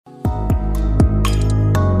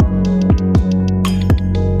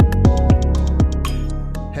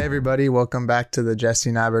everybody. Welcome back to the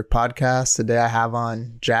Jesse Nyberg podcast. Today I have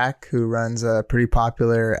on Jack, who runs a pretty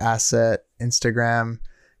popular asset Instagram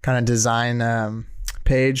kind of design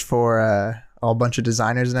page for a whole bunch of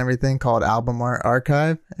designers and everything called Album Art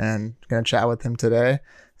Archive, and going to chat with him today.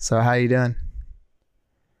 So how you doing?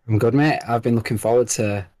 I'm good, mate. I've been looking forward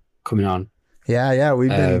to coming on. Yeah. We've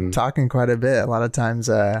been talking quite a bit. A lot of times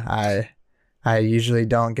I usually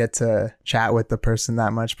don't get to chat with the person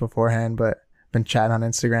that much beforehand, but been chatting on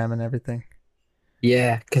Instagram and everything.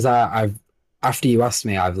 Yeah, because I've after you asked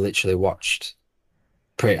me, I've watched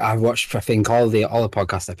I think all the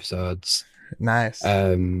podcast episodes. Nice.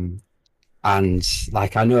 And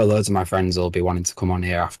like I know loads of my friends will be wanting to come on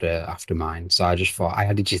here after mine. So I just thought I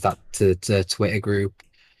added you that to the Twitter group.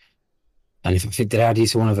 And did I add you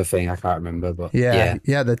to one other thing? I can't remember, but yeah.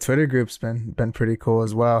 The Twitter group's been pretty cool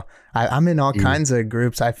as well. I'm in all kinds of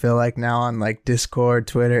groups. I feel like now on like Discord,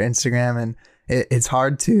 Twitter, Instagram, and it's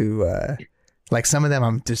hard to like some of them.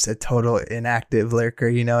 I'm just a total inactive lurker.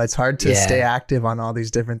 You know, it's hard to stay active on all these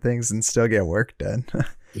different things and still get work done.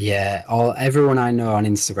 Yeah, everyone I know on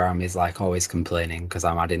Instagram is like always complaining because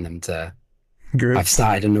I'm adding them to groups. I've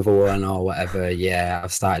started another one or whatever. Yeah,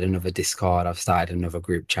 I've started another Discord. I've started another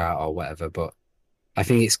group chat or whatever. But I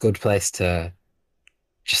think it's a good place to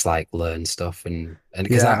just like learn stuff and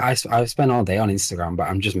because I spend all day on Instagram, but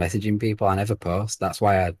I'm just messaging people. I never post. That's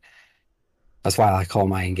why like all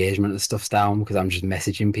my engagement and stuff's down because I'm just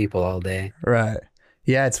messaging people all day. Right.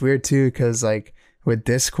 Yeah, it's weird too because like with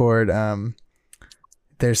Discord,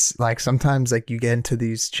 there's like sometimes like you get into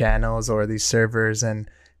these channels or these servers and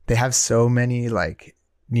they have so many like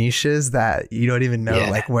niches that you don't even know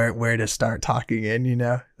like where to start talking in, you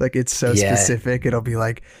know, like it's so specific. It'll be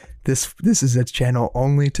like this is a channel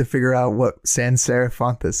only to figure out what sans serif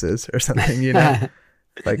font this is or something, you know.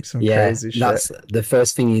 Like some crazy shit. That's the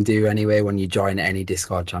first thing you do anyway when you join any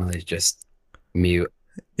Discord channel is just mute.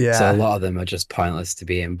 Yeah. So a lot of them are just pointless to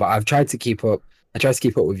be in. But I've tried to keep up. I try to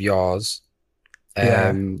keep up with yours.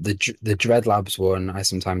 The Dread Labs one I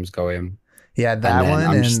sometimes go in. Yeah, that one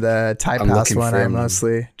and the Type House one I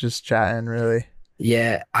mostly just chatting really.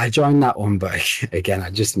 Yeah, I joined that one, but again I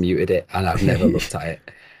just muted it and I've never looked at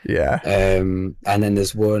it. Yeah. And then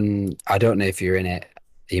there's one, I don't know if you're in it.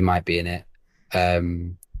 You might be in it.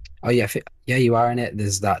 Oh yeah, you are in it.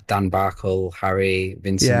 There's that Dan Barkle, Harry,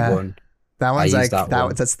 Vincent one. That one's like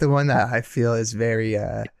that's the one that I feel is very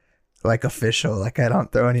like official. Like I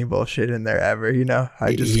don't throw any bullshit in there ever, you know.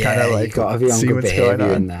 I just kind of like got to be on see good what's going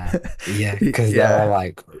on in there. Yeah, because they're all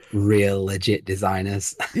like real legit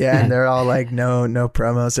designers. Yeah, and they're all like no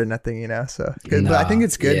promos or nothing, you know. So good. But I think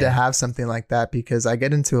it's good to have something like that because I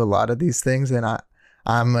get into a lot of these things and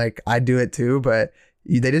I'm like I do it too, but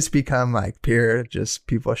they just become like pure just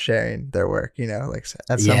people sharing their work, you know, like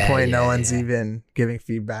at some point no one's even giving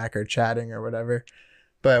feedback or chatting or whatever.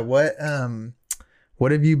 But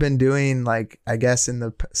what have you been doing, like I guess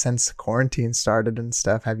since quarantine started and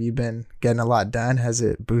stuff? Have you been getting a lot done? Has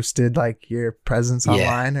it boosted like your presence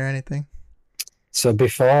online or anything? So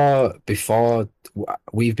before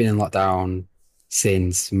we've been in lockdown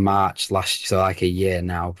since March last, so like a year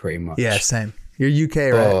now pretty much. Yeah, same. You're UK,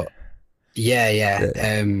 right?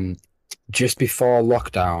 Yeah. Just before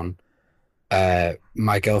lockdown,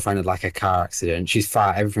 my girlfriend had like a car accident. She's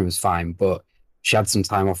fine, everything was fine, but she had some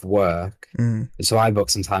time off work. So I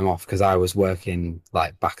booked some time off because I was working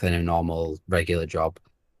like back then a normal regular job.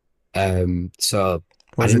 So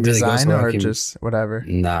was it design or just whatever?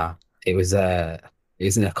 Nah, it was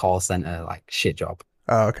in a call center, like shit job.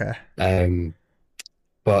 Oh, okay.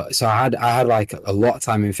 But so I had like a lot of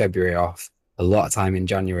time in February off, a lot of time in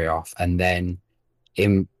January off, and then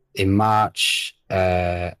in March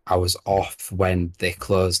I was off when they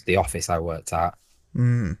closed the office I worked at.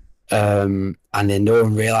 And then no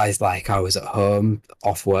one realized like I was at home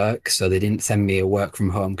off work, so they didn't send me a work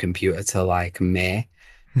from home computer till like May,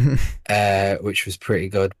 which was pretty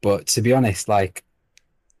good. But to be honest, like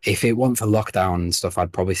if it weren't for lockdown and stuff,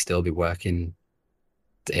 I'd probably still be working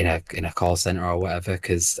in a call center or whatever,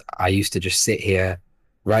 because I used to just sit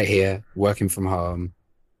right here, working from home,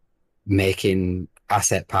 making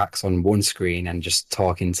asset packs on one screen and just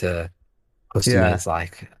talking to customers.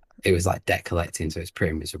 Like it was like debt collecting, so it's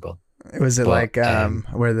pretty miserable. Was it like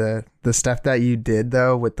where the stuff that you did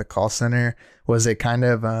though with the call center, was it kind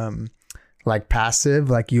of like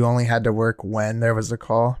passive, like you only had to work when there was a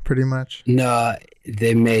call pretty much? No,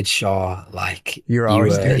 they made sure like you're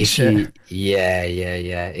always doing shit.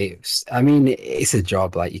 Yeah. I mean, it's a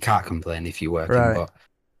job, like you can't complain if you're working, right. But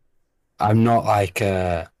I'm not like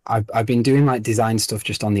I've been doing like design stuff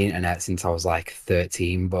just on the internet since I was like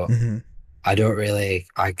 13, but I don't really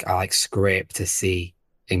I like scrape to see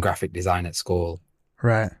in graphic design at school.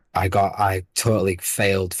 Right. I totally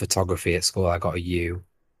failed photography at school. I got a U.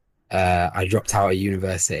 I dropped out of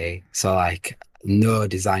university. So like no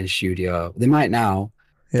design studio. They might now,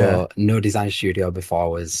 Yeah. but no design studio before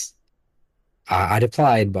was I'd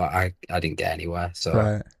applied, but I didn't get anywhere. So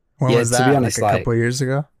Right. When yeah, was to be that? Like honest, a like couple of years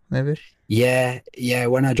ago, maybe? yeah,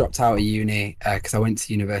 when I dropped out of uni, because I went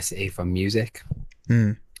to university for music.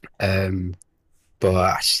 Hmm. Um, but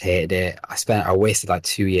I just hated it. I wasted like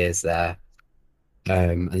 2 years there.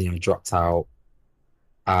 And dropped out,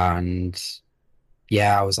 and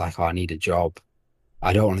yeah, I was like, oh, I need a job.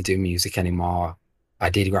 I don't want to do music anymore. I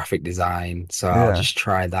did graphic design, so I'll Yeah. just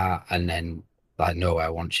try that. And then like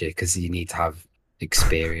nowhere wants you because you need to have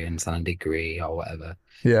experience and a degree or whatever.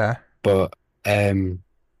 Yeah. But um,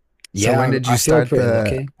 So when yeah, did you I feel start pretty the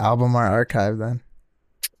lucky. album art archive then?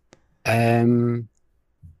 Um,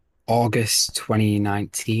 August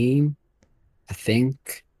 2019, I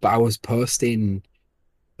think. But I was posting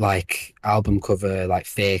like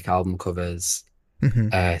fake album covers Hmm.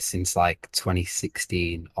 since like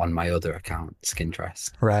 2016 on my other account,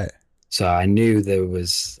 Skintrest. Right. So I knew of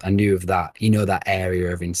that, that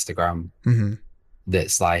area of Instagram Hmm.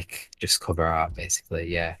 that's like just cover art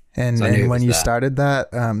basically. Yeah. So And I knew and it when was you there. started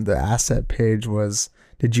that, the asset page was,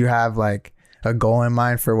 did you have like a goal in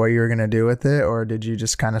mind for what you were gonna do with it, or did you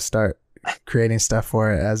just kind of start creating stuff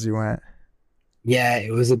for it as you went? Yeah,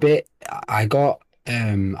 it was a bit I got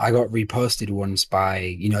reposted once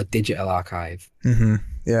by, Digital Archive. Hmm.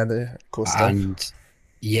 Yeah, the cool stuff. And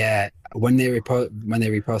yeah, when they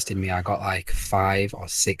reposted me, I got like 5 or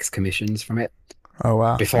 6 commissions from it. Oh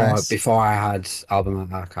wow, nice. Before I had Album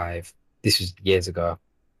Art Archive, this was years ago.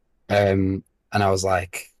 And I was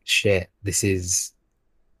like, shit,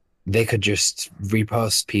 they could just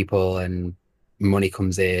repost people and money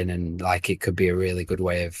comes in, and like it could be a really good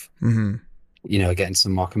way of, Hmm. getting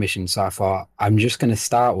some more commissions. So I thought, I'm just gonna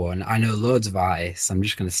start one. I know loads of artists. I'm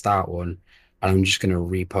just gonna start one and I'm just gonna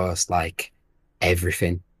repost like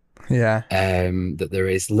everything Yeah. that there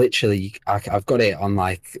is. Literally, I've got it on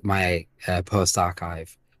like my post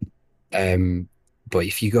archive. Um, but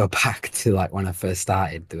if you go back to like when I first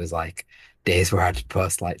started, there was like days where I'd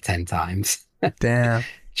post like 10 times, Damn.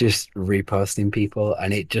 just reposting people,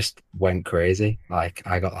 and it just went crazy. Like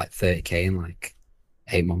I got like 30K in like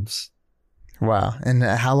 8 months. Wow. And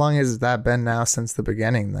how long has that been now since the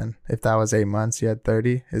beginning then? If that was 8 months, you had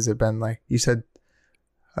 30. Has it been like you said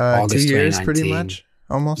 2 August years pretty 2019. much?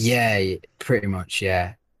 Almost? Yeah, pretty much,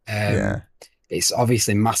 yeah. Yeah. It's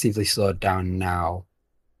obviously massively slowed down now,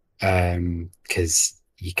 because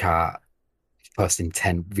you can't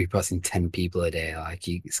reposting 10 people a day, like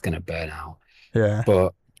it's gonna burn out. Yeah.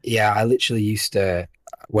 But yeah, I literally used to,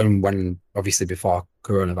 when obviously before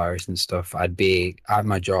coronavirus and stuff, I'd be at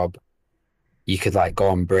my job. You could like go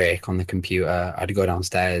on break on the computer. I'd go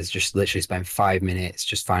downstairs, just literally spend 5 minutes,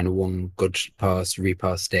 just find one good post,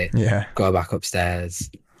 repost it, Yeah. go back upstairs.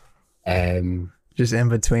 Um, Just in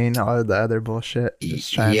between all of the other bullshit.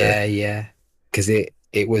 Just trying to. yeah, because it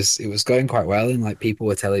was going quite well, and like people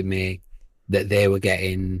were telling me that they were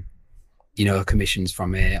getting, commissions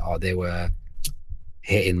from it, or they were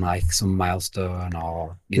hitting like some milestone,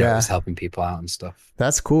 or it was Yeah. helping people out and stuff.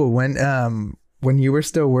 That's cool. When you were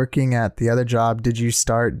still working at the other job, did you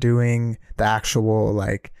start doing the actual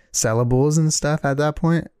like sellables and stuff at that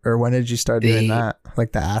point? Or when did you start doing The that?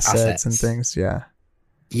 Like the assets and assets, things? Yeah.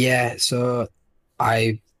 yeah. So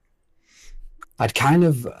I I'd kind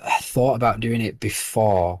of thought about doing it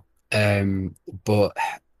before, but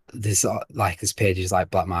there's pages like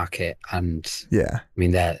Black Market, and Yeah. I mean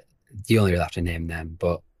they're you only really have to name them,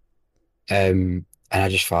 but and I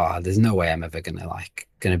just thought, there's no way I'm ever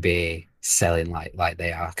gonna be selling like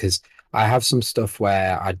they are, because I have some stuff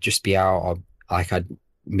where I'd just be out, or like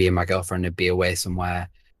me and my girlfriend would be away somewhere,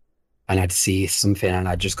 and I'd see something and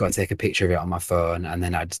I'd just go and take a picture of it on my phone, and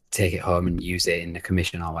then I'd take it home and use it in the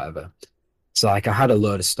commission or whatever. So like I had a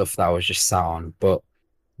load of stuff that I was just sat on, but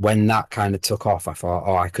when that kind of took off, I thought,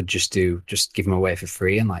 oh, I could just give them away for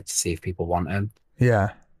free and like to see if people want them. Yeah.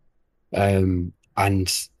 And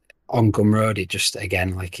on Gumroad, it just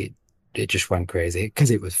again like it just went crazy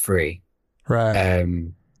because it was free. Right.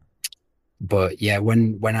 Um, but yeah,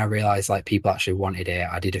 when I realized like people actually wanted it,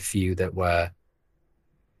 I did a few that were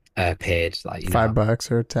paid, like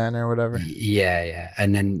 $5 or 10 or whatever. yeah,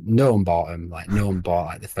 and then no one bought them. Like no one bought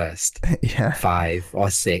like the first Yeah. 5 or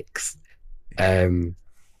 6.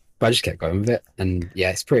 But I just kept going with it, and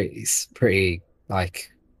yeah, it's pretty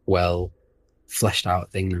like well fleshed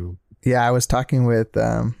out thing now. Yeah. I was talking with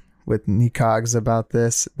Nicogs about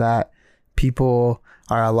this, that people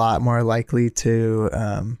are a lot more likely to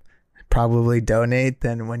probably donate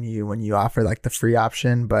than when you offer like the free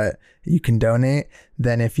option, but you can donate,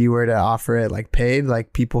 than if you were to offer it like paid.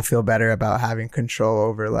 Like people feel better about having control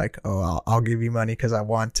over like, oh, I'll give you money because I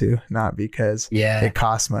want to, not because it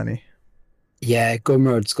costs money. Yeah,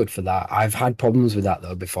 Gumroad's good for that. I've had problems with that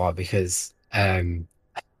though before because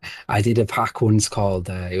I did a pack once called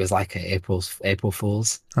it was like a April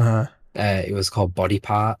Fool's. Uh-huh. It was called Body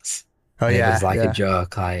Parts. Oh And it yeah, was like a yeah.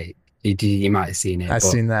 joke. Like you might have seen it, I've but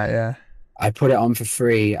seen that, yeah. I put it on for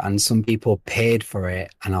free, and some people paid for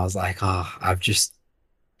it, and I was like, oh, I've just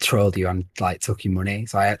trolled you and like took your money.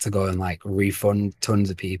 So I had to go and like refund tons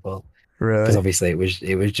of people because Really? obviously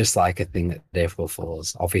it was just like a thing that April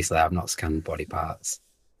Fools. Obviously, I've not scanned body parts.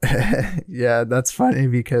 Yeah, that's funny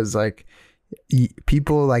because like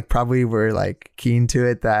people like probably were like keen to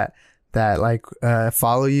it, that like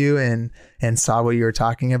follow you and saw what you were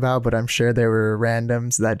talking about, but I'm sure there were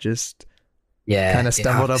randoms that just Yeah, kind of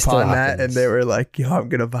stumbled it still upon that, and they happens. were like, yo, I'm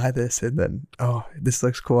gonna buy this, and then, oh, this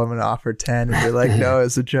looks cool, I'm gonna offer 10, and you're like, no,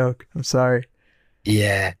 it's a joke, I'm sorry.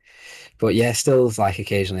 Yeah, but yeah, still like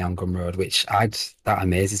occasionally on Gumroad, which that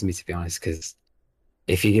amazes me to be honest, because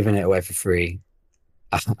if you're giving it away for free,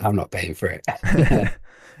 I'm not paying for it.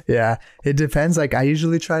 Yeah, it depends. Like I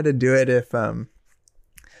usually try to do it if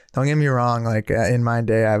don't get me wrong, like in my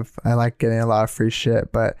day I like getting a lot of free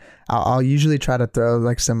shit, but I'll usually try to throw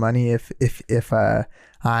like some money if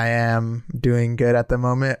I am doing good at the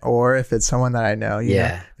moment, or if it's someone that I know,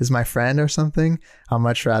 Yeah, is my friend or something. I'll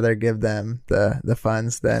much rather give them the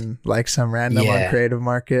funds than like some random on yeah, Creative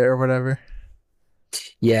Market or whatever.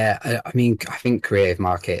 yeah. I mean, I think Creative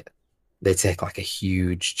Market they take like a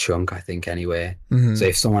huge chunk, I think, anyway. So Hmm.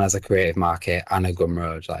 if someone has a Creative Market and a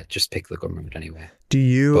Gumroad, like just pick the Gumroad anyway. Do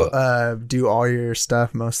you But do all your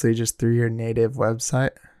stuff mostly just through your native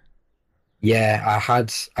website? yeah,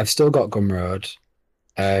 I've still got Gumroad,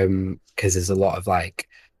 because there's a lot of like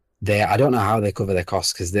I don't know how they cover their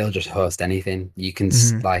costs because they'll just host anything. You can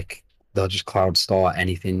Hmm. like they'll just cloud store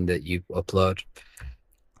anything that you upload.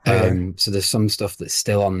 Really? So there's some stuff that's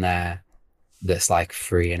still on there that's like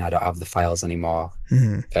free and I don't have the files anymore.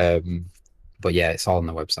 Hmm. Um, but yeah, it's all on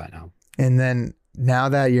the website now. And then now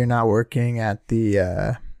that you're not working at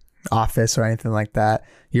the office or anything like that,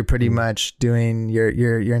 you're pretty Mm. much doing your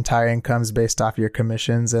entire incomes based off your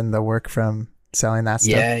commissions and the work from selling that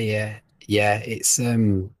stuff. Yeah, yeah.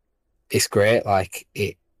 It's great. Like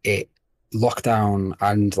it lockdown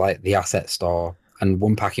and like the asset store and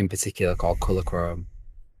one pack in particular called Color Chrome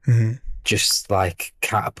Hmm. just like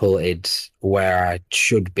catapulted where I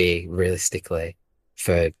should be realistically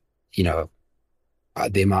for, you know,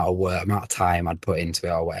 the amount of work, amount of time I'd put into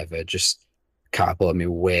it or whatever, just catapulted me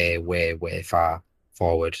way, way, way far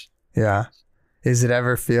forward. Yeah. Is it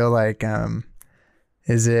ever feel like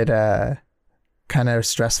is it kind of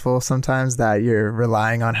stressful sometimes that you're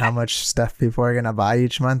relying on how much stuff people are gonna buy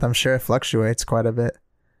each month? I'm sure it fluctuates quite a bit.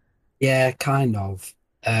 Yeah, kind of.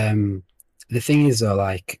 Um, the thing is though,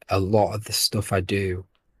 like a lot of the stuff I do,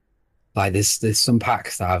 like there's some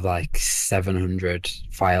packs that have like 700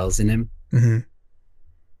 files in them, Hmm.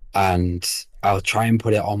 and I'll try and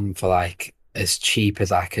put it on for like as cheap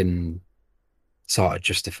as I can sort of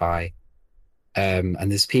justify. And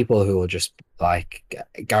there's people who will just like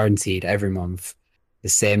guaranteed every month the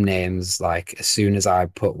same names. Like as soon as I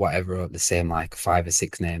put whatever up, the same like 5 or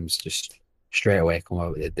 6 names just straight away come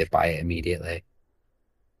up. They buy it immediately,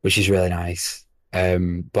 which is really nice.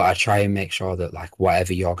 But I try and make sure that like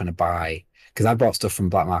whatever you're gonna buy, because I bought stuff from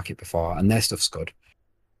Black Market before and their stuff's good.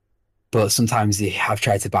 But sometimes I've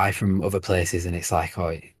tried to buy from other places and it's like,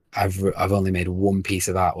 oh, I've only made one piece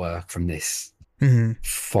of artwork from this Hmm.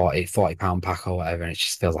 40 £40 pack or whatever, and it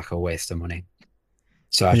just feels like a waste of money.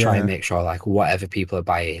 So I try and Yeah. make sure like whatever people are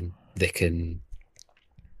buying, they can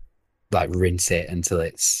like rinse it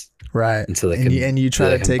Right. until they And can you so try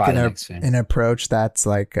they to can take buy the next thing. an approach that's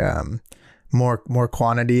like more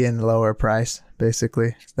quantity and lower price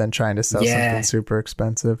basically than trying to sell something Yeah, super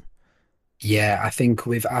expensive. yeah. I think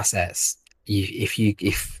with assets,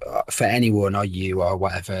 if for anyone or you or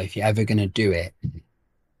whatever, if you're ever gonna do it,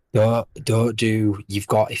 don't do.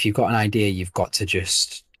 If you've got an idea, you've got to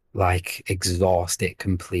just like exhaust it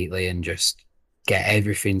completely and just get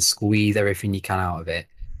everything, squeeze everything you can out of it.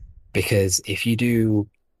 Because if you do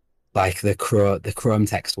like the Chrome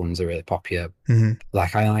text ones are really popular. Hmm.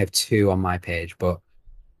 Like I only have two on my page, but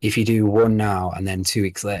if you do one now and then 2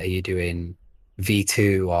 weeks later you're doing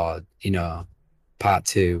V2 or part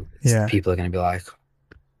two, Yeah. people are going to be like,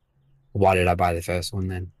 why did I buy the first one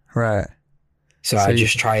then? Right. So So I you,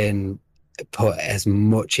 just try and put as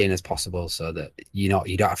much in as possible so that you don't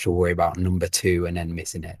have to worry about number two and then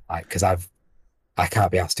missing it. Like because I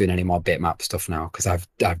can't be asked doing any more bitmap stuff now because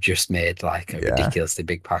I've just made like a Yeah. ridiculously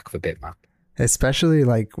big pack for bitmap. Especially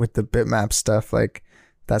like with the bitmap stuff, like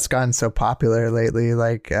that's gotten so popular lately.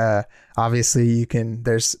 Like obviously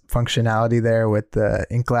there's functionality there with the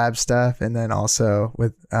InkLab stuff, and then also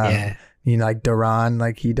with Yeah, like Duran,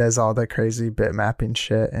 like he does all the crazy bit mapping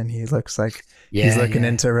shit, and he looks like he's yeah, looking yeah.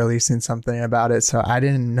 into releasing something about it. So I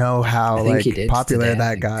didn't know I how think he like did popular today, I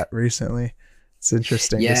that think. got recently. It's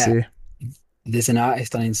interesting to Yeah, see. there's an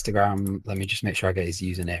artist on Instagram. Let me just make sure I get his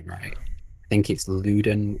username right. I think it's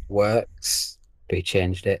Luden Works, but he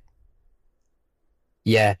changed it.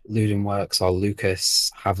 Yeah, Luden Works or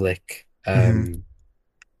Lucas Havlik. Hmm.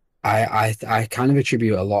 I kind of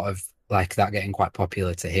attribute a lot of like that getting quite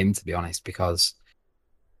popular to him, to be honest, because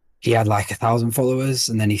he had like 1,000 followers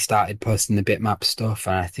and then he started posting the bitmap stuff.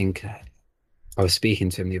 And I think I was speaking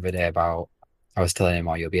to him the other day about, I was telling him,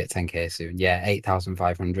 oh, you'll be at 10K soon. Yeah,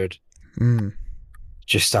 8,500 Mm.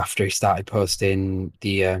 just after he started posting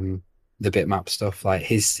the bitmap stuff. Like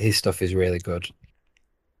his stuff is really good.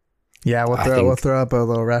 Yeah, I we'll think, throw up a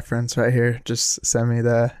little reference right here. Just send me it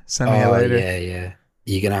oh later. yeah, yeah.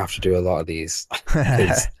 You're gonna have to do a lot of these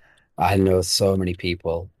because I know so many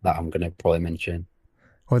people that I'm gonna probably mention.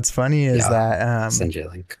 What's funny is Yeah, that send you a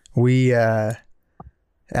link. we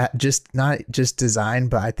just not just design,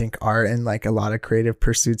 but I think art and like a lot of creative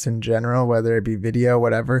pursuits in general, whether it be video,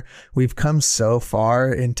 whatever, we've come so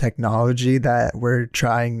far in technology that we're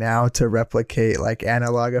trying now to replicate like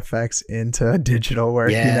analog effects into digital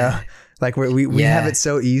work, you know? Yeah, Like we have yeah, it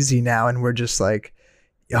so easy now, and we're just like,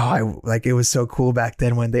 oh, like it was so cool back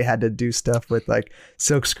then when they had to do stuff with like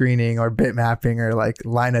silk screening or bit mapping or like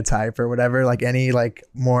linotype or whatever, like any like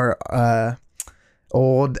more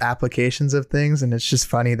old applications of things. And it's just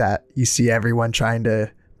funny that you see everyone trying to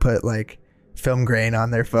put like film grain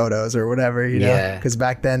on their photos or whatever, you know, yeah. because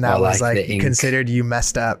back then Or that was like like the ink. considered you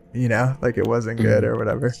messed up, you know, like it wasn't good Mm. or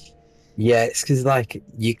whatever. Yeah, it's because like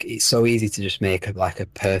it's so easy to just make like a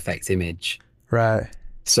perfect image. Right.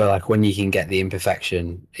 So like when you can get the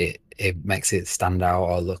imperfection, it makes it stand out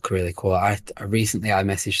or look really cool. I recently I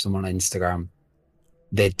messaged someone on Instagram.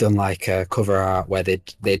 They'd done like a cover art where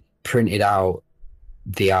they printed out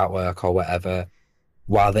the artwork or whatever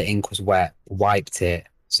while the ink was wet, wiped it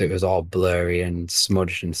so it was all blurry and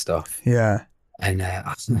smudged and stuff. Yeah. And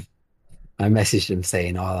I messaged him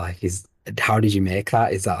saying, "Oh, like, how did you make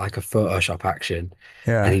that? Is that like a Photoshop action?"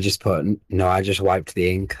 And Yeah. he just put, "No, I just wiped the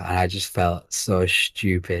ink," and I just felt so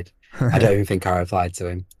stupid. I don't even think I replied to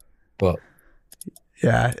him, but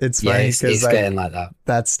Yeah. It's yeah, funny it's because it's getting like like that.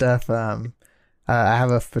 that stuff, I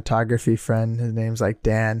have a photography friend. His name's like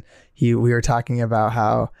Dan. We were talking about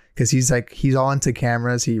how, because he's all into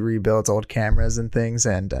cameras. He rebuilds old cameras and things,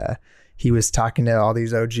 and he was talking to all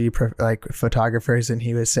these OG like photographers, and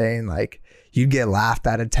he was saying like you'd get laughed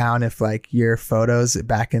out of town if like your photos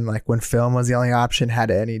back in like when film was the only option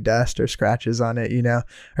had any dust or scratches on it, you know,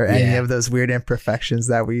 or any Yeah, of those weird imperfections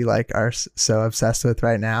that we like are so obsessed with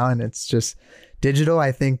right now. And it's just digital.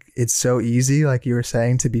 I think it's so easy, like you were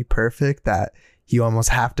saying, to be perfect that you almost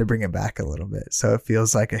have to bring it back a little bit so it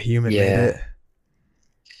feels like a human made it. yeah,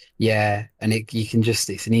 yeah, and you can just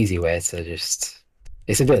it's an easy way to just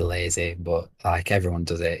it's a bit lazy, but like everyone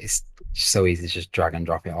does it. It's so easy to just drag and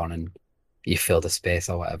drop it on and you fill the space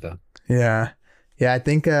or whatever. Yeah. Yeah, I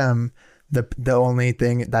think the only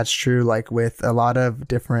thing that's true, like with a lot of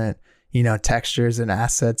different, you know, textures and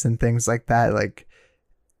assets and things like that, like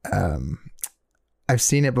um I've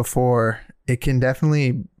seen it before. It can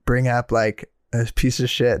definitely bring up like a piece of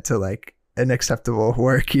shit to like an acceptable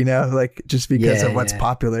work, you know, like just because Yeah, of what's yeah,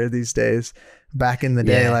 popular these days. Back in the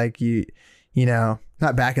day, yeah. like you know,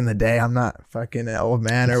 not back in the day, I'm not fucking an old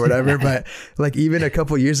man or whatever, but like even a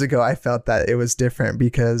couple years ago, I felt that it was different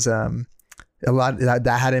because a lot that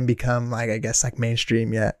hadn't become like, I guess, like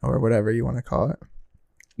mainstream yet or whatever you want to call it.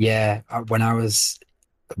 Yeah, when I was,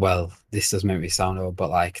 well, this does make me sound old, but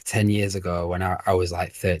like 10 years ago when I was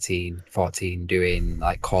like 13, 14, doing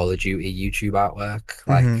like Call of Duty YouTube artwork,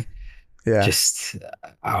 Mm-hmm. like Yeah. just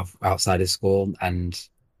outside of school and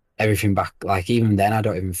everything back, like even then, I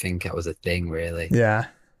don't even think it was a thing really. Yeah.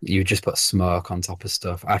 You just put smoke on top of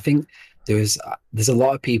stuff. I think there's a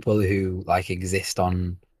lot of people who like exist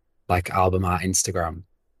on like album art Instagram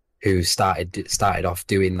who started off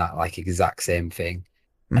doing that like exact same thing.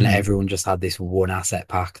 And Mm-hmm. everyone just had this one asset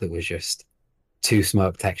pack that was just two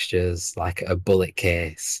smoke textures, like a bullet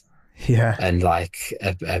case, Yeah. and like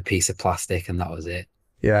a piece of plastic, and that was it.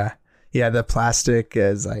 Yeah. Yeah, the plastic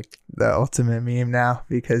is like the ultimate meme now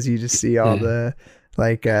because you just see all Yeah. the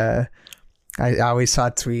like I always saw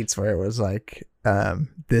tweets where it was like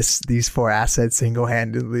these four assets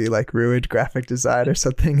single-handedly like ruined graphic design or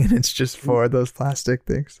something, and it's just four of those plastic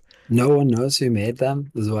things. No one knows who made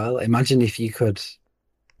them as well. Imagine if you could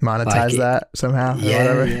Monetize that somehow or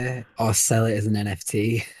whatever. Yeah, or sell it as an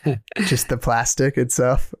NFT. Just the plastic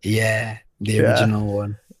itself. Yeah, the original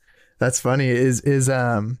one. That's funny. Is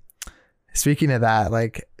speaking of that,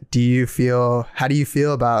 like, how do you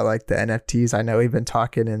feel about like the NFTs? I know we've been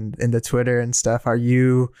talking in the Twitter and stuff. Are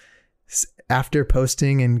you, after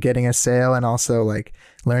posting and getting a sale and also like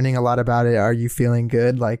learning a lot about it, are you feeling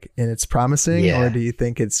good, like, and it's promising, or do you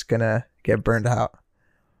think it's gonna get burned out?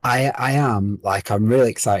 I am, like, I'm really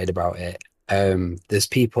excited about it. There's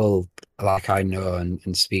people like I know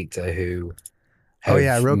and speak to who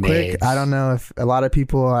real quick, I don't know if a lot of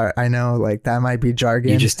people are, I know like that might be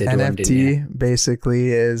jargon. You just did NFT one,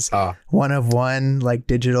 basically is one of one like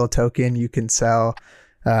digital token you can sell,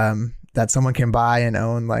 that someone can buy and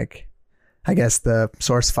own, like, I guess the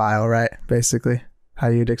source file, right? Basically how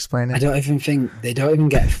you'd explain it. I don't even think they don't even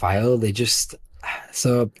get a file. They just,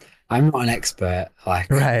 so I'm not an expert. Like,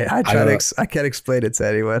 right. I can't explain it to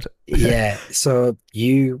anyone. Yeah. So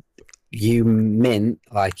you mint,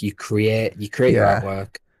 like you create your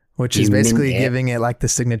artwork, which is basically giving it like the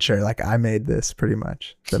signature, like I made this, pretty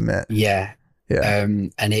much, the mint. Yeah.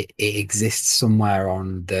 And it exists somewhere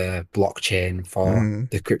on the blockchain for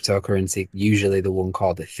the cryptocurrency, usually the one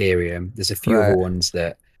called Ethereum. There's a few other ones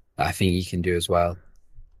that I think you can do as well,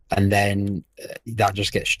 and then that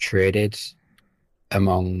just gets traded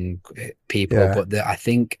among people. But I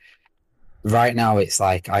think right now it's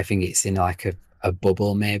like, I think it's in like a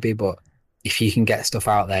bubble maybe, but if you can get stuff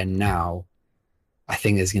out there now, I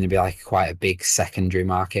think there's going to be like quite a big secondary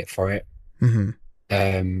market for it.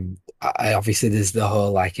 Obviously there's the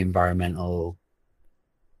whole like environmental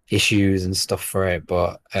issues and stuff for it,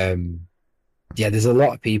 but there's a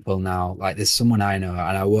lot of people now, like there's someone I know,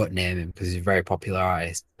 and I won't name him because he's a very popular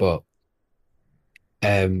artist, but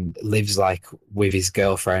lives like with his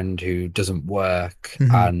girlfriend who doesn't work,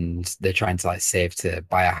 and they're trying to like save to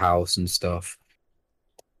buy a house and stuff,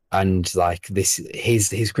 and like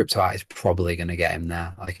his crypto art is probably going to get him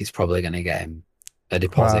there. Like he's probably going to get him a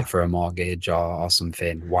deposit for a mortgage or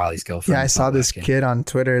something while his girlfriend. I saw this kid on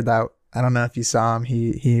Twitter that, I don't know if you saw him,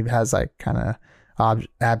 he has like kind of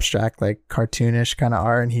abstract, like cartoonish kind of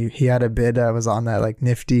art, and he had a bid that was on that like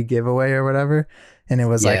Nifty giveaway or whatever, and it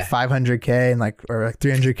was like 500K and like, or like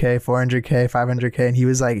 300K, 400K, 500K, and he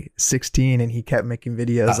was like 16 and he kept making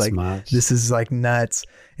videos. That's like mad. This is like nuts.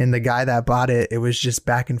 And the guy that bought it, it was just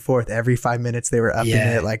back and forth every 5 minutes. They were upping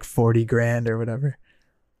it like 40 grand or whatever.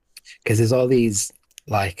 Because there's all these,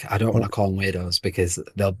 like, I don't want to call them weirdos because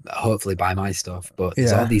they'll hopefully buy my stuff, but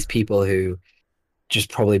there's all these people who just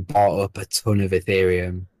probably bought up a ton of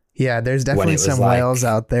Ethereum. Yeah, there's definitely some whales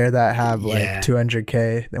out there that have like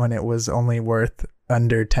 200K when it was only worth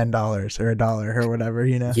under $10 or $1 or whatever,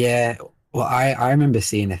 you know? Yeah. Well, I remember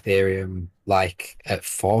seeing Ethereum like at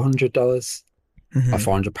 $400 or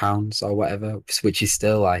 £400 or whatever, which is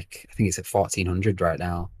still like, I think it's at 1,400 right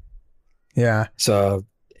now. Yeah. So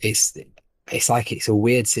it's like, it's a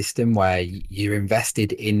weird system where you're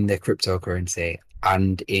invested in the cryptocurrency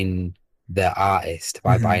and in the artist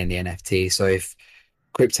by buying the NFT. So if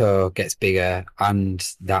crypto gets bigger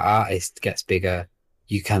and that artist gets bigger,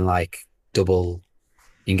 you can like you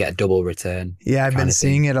can get a double return. Yeah, I've been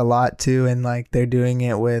seeing it a lot too, and like they're doing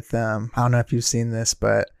it with I don't know if you've seen this,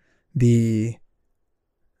 but the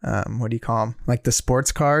what do you call them, like the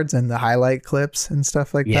sports cards and the highlight clips and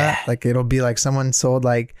stuff like that. Like it'll be like someone sold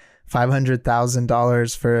like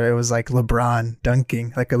 $500,000 for, it was like LeBron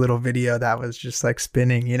dunking, like a little video that was just like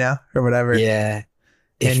spinning, you know, or whatever. Yeah.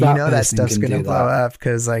 And you know that stuff's gonna blow up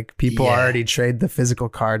because like people already trade the physical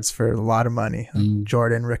cards for a lot of money, like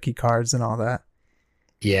Jordan rookie cards and all that.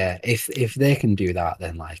 Yeah, if they can do that,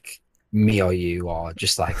 then like me or you or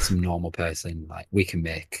just like some normal person, like we can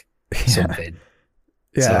make something.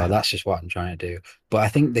 So that's just what I'm trying to do. But I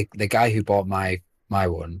think the guy who bought my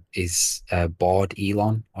one is Bored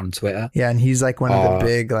Elon on Twitter. Yeah, and he's like one of the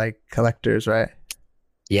big like collectors, right?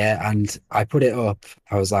 Yeah, and I put it up.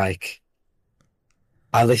 I was like,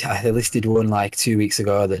 I listed one like 2 weeks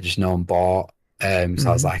ago that just no one bought. So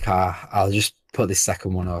I was like, I'll just put this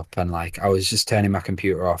second one up, and like I was just turning my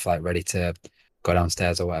computer off, like ready to go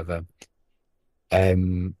downstairs or whatever.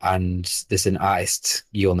 And there's an artist,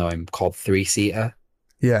 you'll know him, called Three Seater.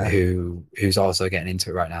 Yeah. Who's also getting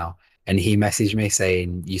into it right now. And he messaged me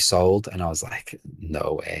saying, "You sold?" And I was like,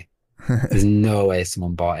 no way. There's no way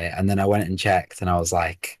someone bought it. And then I went and checked, and I was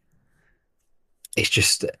like,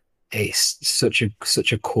 it's such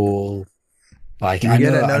a cool Like Do you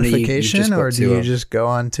get a you've just notification, got or do you just go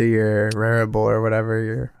onto your Rarible or whatever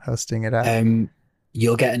you're hosting it at?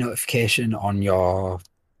 you'll get a notification on your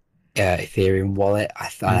Ethereum wallet. I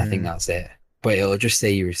think Mm. that's it. But it'll just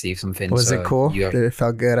say you received something. Was it So cool? you Did it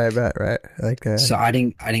felt good? I bet, right? Like, so I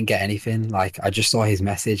didn't get anything. Like I just saw his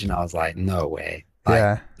message and I was like, no way. Like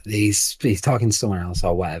yeah, he's talking to someone else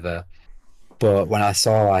or whatever. But when I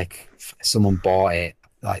saw like someone bought it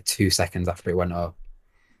like 2 seconds after it went up,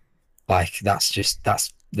 like that's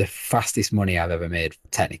the fastest money I've ever made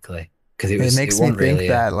technically because it it makes me wasn't think really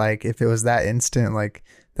a that like if it was that instant, like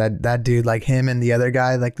that dude, like him and the other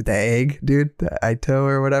guy, like the egg dude, the Aito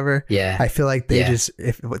or whatever. yeah I feel like they yeah just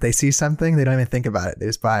if they see something, they don't even think about it. They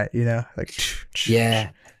just buy it, like yeah.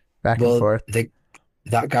 back and Well, forth.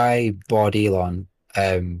 that guy bought Elon.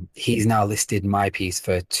 He's now listed my piece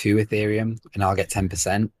for 2 Ethereum, and I'll get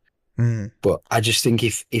 10%. Mm, But I just think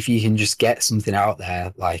if you can just get something out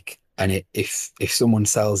there, like, and if someone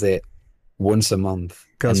sells it once a month,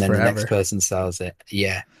 and goes then the next forever. person sells it,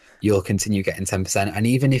 yeah, you'll continue getting 10%. And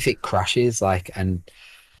even if it crashes, like, and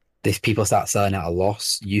this people start selling at a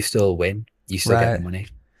loss, you still win. You still get the Right. money.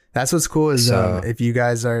 That's what's cool is So if you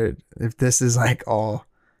guys are if this is like all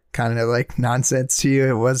kind of like nonsense to you,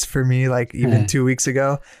 it was for me like even 2 weeks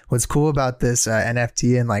ago. What's cool about this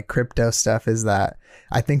NFT and like crypto stuff is that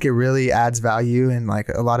I think it really adds value and like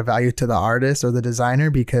a lot of value to the artist or the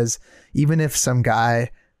designer, because even if some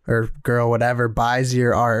guy or girl whatever buys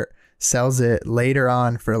your art, sells it later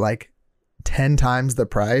on for like 10 times the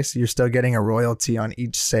price, you're still getting a royalty on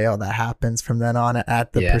each sale that happens from then on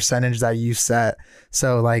at the yeah, percentage that you set.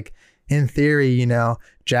 So like in theory,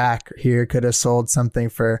 Jack here could have sold something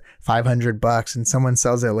for $500 and someone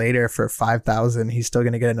sells it later for 5,000. He's still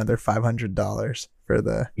going to get another $500 for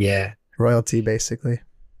the yeah. royalty basically.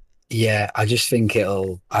 Yeah, I just think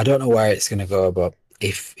I don't know where it's gonna go, but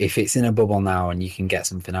if it's in a bubble now and you can get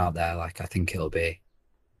something out there, like I think it'll be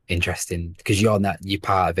interesting because you're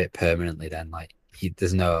part of it permanently then. Like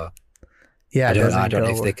there's no Yeah, I it don't know. I doesn't don't know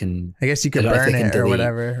if go. they can I guess you I could don't know if they burn can it or delete.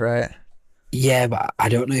 whatever, right? Yeah, but I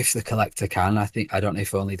don't know if the collector can. I don't know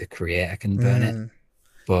if only the creator can burn it. Mm.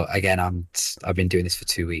 But again, I've been doing this for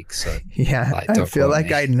 2 weeks, so Yeah, like I don't feel quote like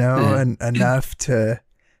me. I know enough to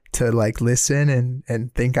like listen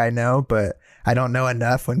and think I know, but I don't know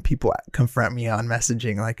enough when people confront me on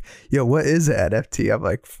messaging like, yo, what is an NFT? I'm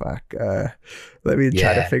like, fuck, let me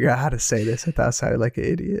try to Yeah. figure out how to say this without sounding like an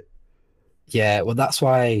idiot. Yeah, well, that's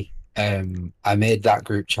why I made that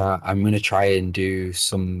group chat. I'm gonna try and do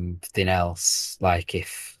something else. Like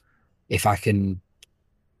if I can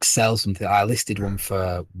sell something, I listed one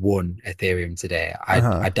for 1 Ethereum today. I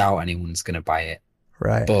Uh-huh. doubt anyone's gonna buy it.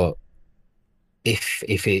 Right. But if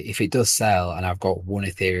it does sell and I've got 1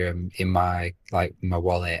 Ethereum in my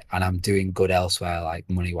wallet and I'm doing good elsewhere, like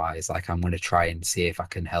money wise, like I'm gonna try and see if I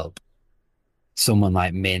can help someone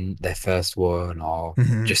like mint their first one or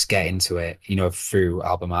Hmm. just get into it, through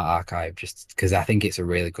Album Art Archive, just because I think it's a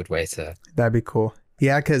really good way to That'd be cool.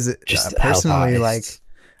 Yeah, because just help personally, like, artists.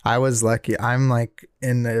 I was lucky. I'm like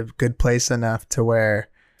in a good place enough to where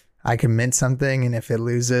I can mint something, and if it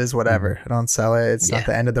loses, Mhm. whatever, I don't sell it. It's not Yeah.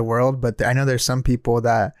 the end of the world. But I know there's some people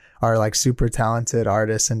that are like super talented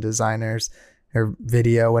artists and designers or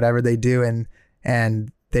video, whatever they do,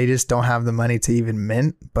 and they just don't have the money to even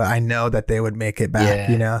mint. But I know that they would make it back,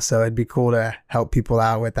 Yeah. So it'd be cool to help people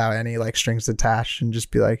out without any like strings attached and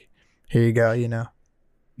just be like, here you go, 20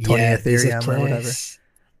 Yeah, there's a Ethereum or whatever. place.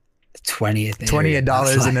 20 $20 Ethereum.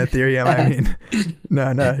 That's in like Ethereum. I mean,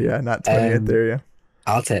 no, yeah, not 20 um Ethereum.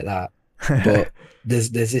 I'll take that. But there's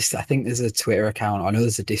this, I think there's a Twitter account. I know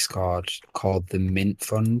there's a Discord called the Mint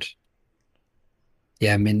Fund.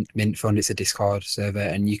 Yeah, Mint Fund. It's a Discord server,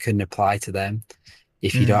 and you can apply to them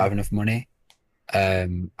if you don't Mm. have enough money.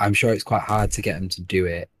 I'm sure it's quite hard to get them to do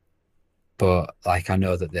it, but like I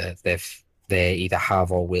know that they either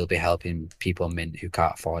have or will be helping people mint who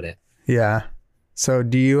can't afford it. Yeah. So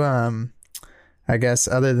do you I guess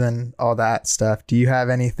other than all that stuff, do you have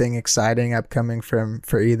anything exciting upcoming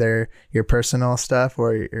for either your personal stuff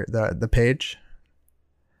or the page,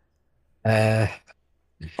 Uh,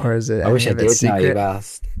 or is it I any wish I of it did now you've secret?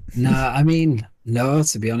 asked. No, I mean, no,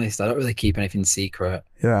 to be honest, I don't really keep anything secret.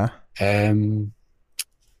 Yeah. Um,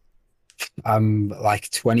 I'm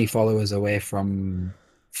like 20 followers away from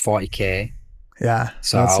 40K. Yeah.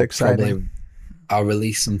 So That's exciting. I'll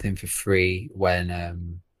release something for free when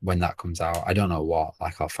that comes out. I don't know what,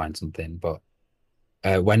 like I'll find something, but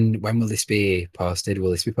when will this be posted?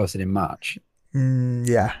 Will this be posted in March?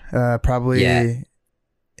 Yeah. Yeah, Probably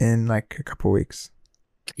in like a couple weeks.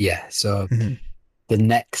 yeah. So Hmm. the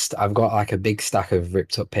next I've got like a big stack of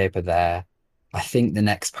ripped up paper there. I think the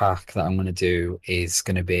next pack that I'm gonna do is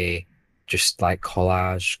gonna be just like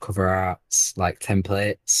collage cover arts, like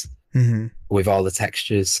templates Hmm. with all the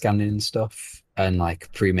textures scanned in and stuff, and like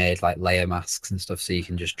pre-made like layer masks and stuff, so you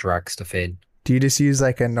can just drag stuff in. Do you just use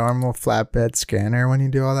like a normal flatbed scanner when you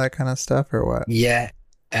do all that kind of stuff, or what? Yeah,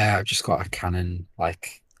 I've just got a Canon,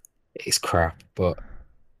 like it's crap, but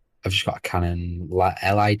I've just got a Canon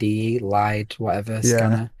LID, LIDE, whatever Yeah.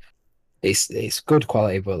 scanner. It's good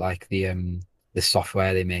quality, but like the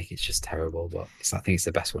software they make it's just terrible. But I think it's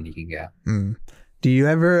the best one you can get. Mm. Do you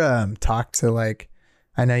ever talk to like,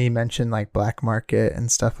 I know you mentioned like black market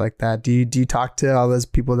and stuff like that. Do you talk to all those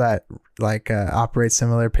people that like operate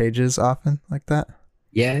similar pages often like that?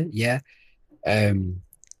 Yeah, yeah. Um,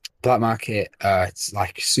 Black Market, it's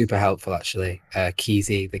like super helpful actually.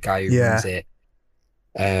 Keezy, the guy who runs Yeah. it,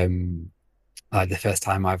 um, like the first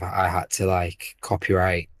time I had to like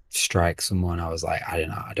copyright strike someone, I was like, I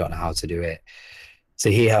don't know how to do it.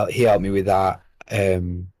 So he helped me with that.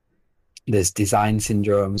 Um, there's Design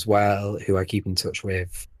Syndrome as well, who I keep in touch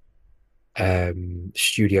with.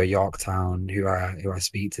 Studio Yorktown, who I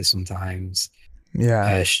speak to sometimes.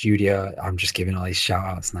 Yeah. Studio, I'm just giving all these shout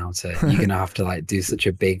outs now to you're gonna have to like do such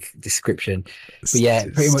a big description. But yeah,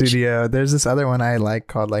 pretty much. Studio. There's this other one I like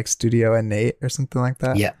called like Studio Innate or something like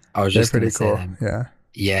that. Yeah, I was They're just gonna pretty say cool. them. Yeah.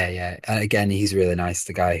 Yeah, yeah. And again, he's really nice,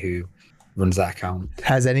 the guy who runs that account.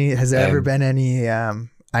 Has there ever Um, been any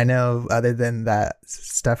I know other than that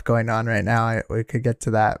stuff going on right now, we could get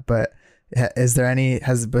to that, but is there any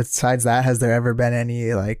has besides that has there ever been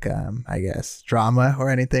any like I guess drama or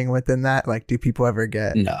anything within that? Like do people ever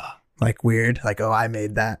get no. like weird like, oh, I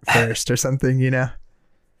made that first or something, you know?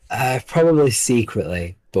 Probably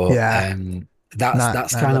secretly, but Yeah, that's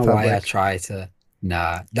not in kind the of why I public. try to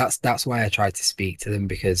that's why I try to speak to them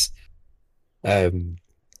because um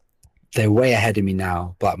they're way ahead of me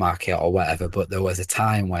now, Black Market or whatever, but there was a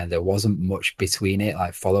time when there wasn't much between it,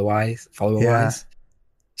 like follower Yeah. wise.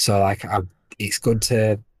 So like it's good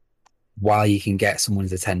to while you can get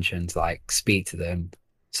someone's attention to like speak to them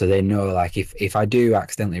so they know like if I do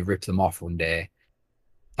accidentally rip them off one day,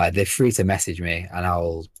 like they're free to message me and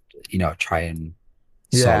I'll, try and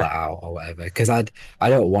sort Yeah. that out or whatever. Because I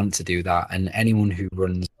don't want to do that. And anyone who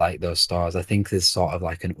runs like those stores, I think there's sort of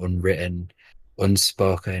like an unwritten,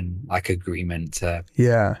 unspoken like agreement to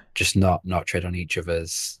Yeah. just not tread on each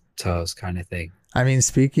other's toes kind of thing. I mean,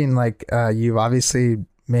 speaking like you've obviously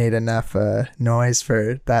made enough noise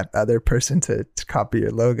for that other person to copy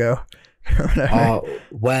your logo or whatever. Oh,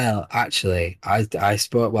 well, actually, I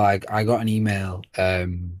spoke, well, I got an email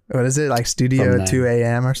What is it, like from Studio them. 2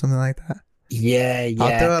 a.m. or something like that? Yeah,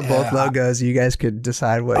 I'll throw up both yeah. logos. You guys could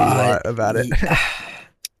decide what you Uh, want about it. y-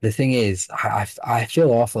 the thing is, I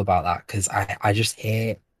feel awful about that because I just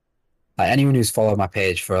hate like anyone who's followed my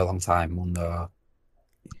page for a long time will know.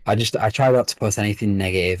 I try not to post anything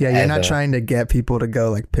negative Yeah, you're not ever. trying to get people to go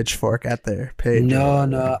like pitchfork at their page or No, whatever.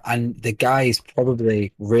 no, and the guy is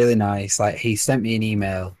probably really nice. Like he sent me an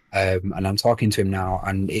email, and I'm talking to him now,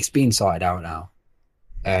 and it's been sorted out now.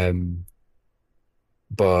 Um,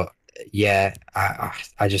 but yeah,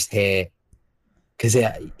 I just hate because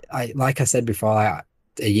yeah, I like I said before, like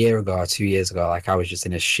a year ago or 2 years ago, like I was just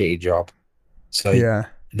in a shitty job. So Yeah.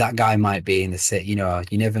 that guy might be in the city,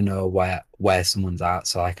 you never know where someone's at.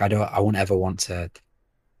 So like I wouldn't ever want to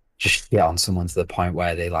just get on someone to the point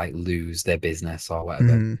where they like lose their business or whatever.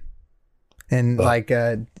 Mhm. And But like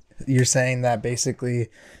you're saying that basically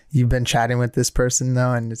you've been chatting with this person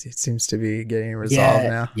though, and it seems to be getting resolved yeah,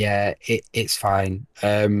 now. yeah, it's fine.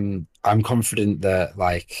 I'm confident that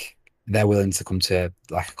like they're willing to come to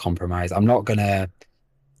like a compromise. I'm not gonna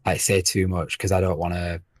like say too much because I don't want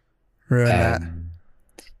to. Ruin that. Um,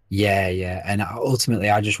 yeah, yeah, and ultimately,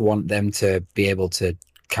 I just want them to be able to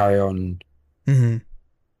carry on. Hmm.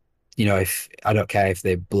 If I don't care if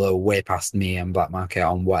they blow way past me and black market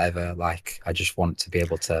on whatever, like I just want to be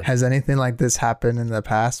able to. Has anything like this happened in the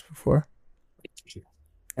past before?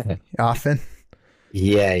 Often?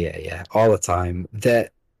 Yeah, yeah, yeah, all the time. The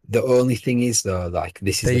only thing is though, like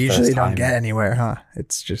this is They the first usually don't get time. anywhere, huh?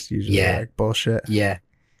 It's just usually Yeah, like bullshit. yeah,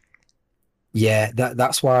 yeah.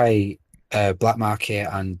 That's why black market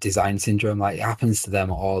and design syndrome like it happens to them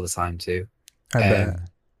all the time too. I bet. Um,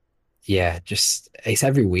 yeah, just it's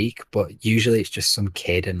every week, but usually it's just some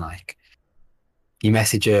kid and like you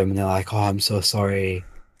message them and they're like, "Oh, I'm so sorry.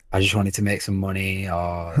 I just wanted to make some money,"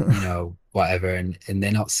 or whatever, and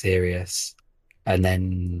they're not serious, and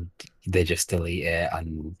then they just delete it,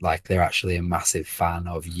 and like they're actually a massive fan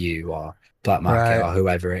of you or Black Market Right. or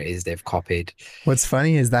whoever it is they've copied. What's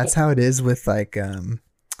funny is that's how it is with like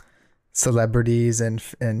celebrities and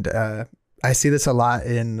I see this a lot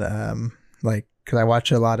in like, because I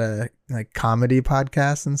watch a lot of like comedy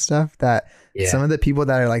podcasts and stuff, that some Yeah. of the people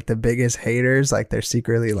that are like the biggest haters, like they're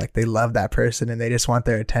secretly like they love that person and they just want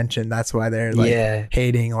their attention. That's why they're like Yeah.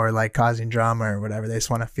 hating or like causing drama or whatever. They just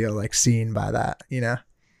want to feel like seen by that, you know?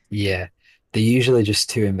 Yeah. They're usually just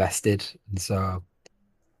too invested. And so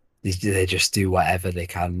they just do whatever they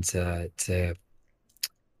can to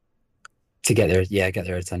get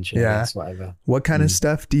their attention, I Yeah. guess, whatever. What kind of Mm.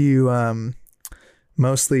 stuff do you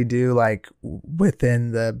mostly do like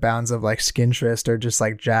within the bounds of like Skintrist or just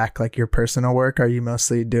like Jack, like your personal work? Are you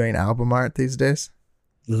mostly doing album art these days?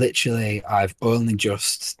 Literally, I've only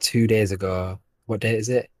just 2 days ago, what day is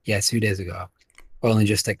it? Yeah, 2 days ago, only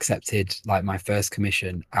just accepted like my first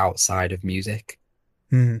commission outside of music.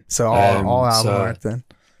 So all album So art then.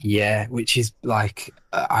 yeah, which is like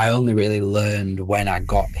I only really learned when I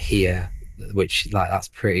got here, which like that's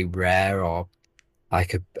pretty rare or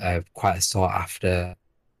like a quite a sought after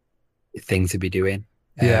thing to be doing.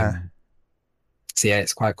 Yeah. Um, so yeah,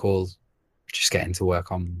 it's quite cool just getting to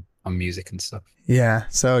work on music and stuff. Yeah.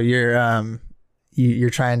 So you're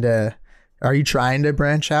trying to, are you trying to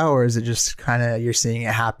branch out, or is it just kind of you're seeing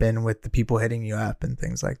it happen with the people hitting you up and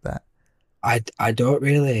things like that? I don't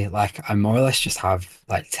really like I more or less just have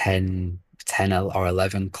like 10 or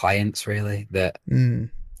 11 clients really that Mm,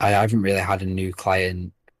 I haven't really had a new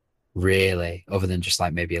client really other than just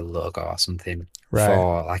like maybe a logo or something right.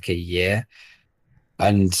 for like a year.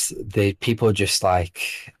 And the people just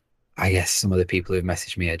like I guess some of the people who've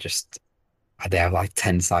messaged me are just they have like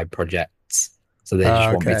 10 side projects. So they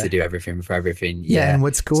just want me to Okay. do everything for everything. Yeah, Yeah. and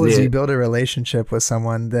what's So cool is you build a relationship with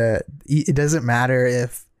someone that it doesn't matter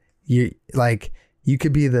if you like you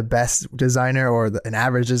could be the best designer or an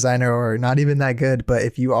average designer or not even that good, but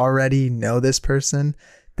if you already know this person,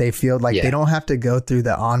 they feel like they yeah. don't have to go through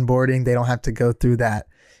the onboarding, they don't have to go through that.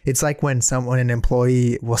 It's like when an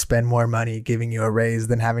employee will spend more money giving you a raise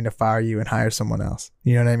than having to fire you and hire someone else.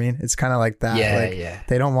 You know what I mean? It's kind of like that. Yeah, Like yeah.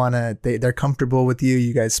 they don't want to they're comfortable with you,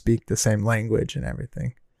 you guys speak the same language and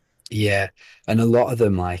everything. Yeah. And a lot of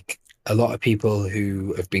them, like a lot of people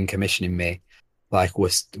who have been commissioning me, like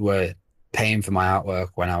were paying for my artwork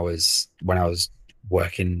when I was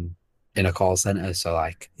working in a call center. So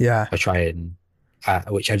like Yeah. I try and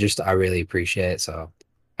which I really appreciate. So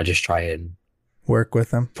I just try and Work with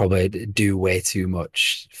them. probably do way too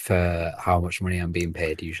much for how much money I'm being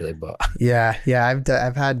paid usually. But Yeah, yeah,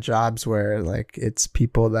 I've had jobs where like it's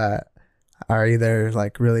people that are either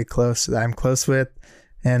like really close that I'm close with,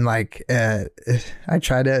 and like I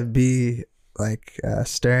try to be like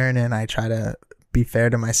stern and I try to be fair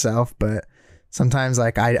to myself, but sometimes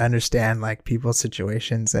like I understand like people's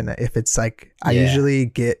situations, and if it's like I yeah, usually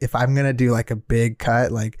get if I'm gonna do like a big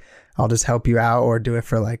cut, like I'll just help you out or do it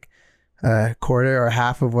for like a quarter or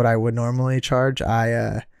half of what I would normally charge.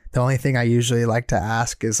 The only thing I usually like to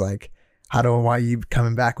ask is like, I don't want you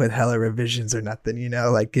coming back with hella revisions or nothing, you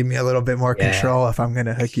know, like give me a little bit more yeah, control if I'm going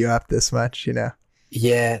to hook you up this much, you know?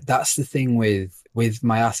 yeah. That's the thing with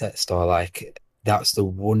my asset store. Like that's the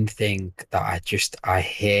one thing that I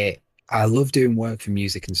hate. I love doing work for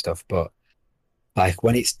music and stuff, but like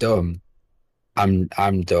when it's done, I'm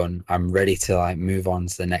done. I'm ready to like move on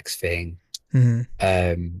to the next thing. Hmm.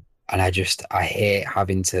 And I hate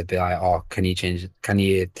having to be like, oh, can you change? Can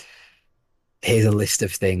you? Here's a list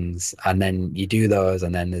of things, and then you do those,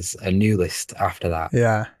 and then there's a new list after that.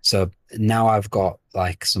 Yeah. So now I've got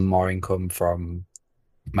like some more income from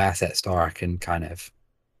my asset store. I can kind of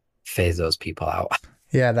phase those people out.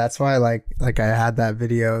 Yeah. That's why like I had that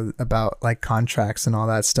video about like contracts and all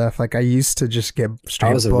that stuff. Like I used to just get That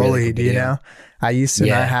straight was a really good bullied, you video. know? I used to not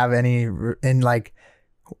Yeah, have any, and like,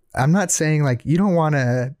 I'm not saying like you don't want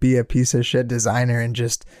to be a piece of shit designer and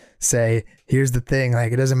just say, here's the thing.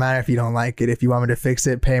 Like, it doesn't matter if you don't like it. If you want me to fix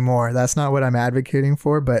it, pay more. That's not what I'm advocating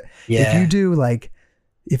for. But if you yeah, do like,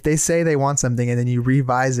 if they say they want something and then you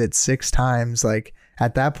revise it 6 times, like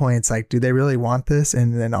at that point, it's like, do they really want this?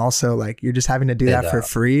 And then also like, you're just having to do they that for don't.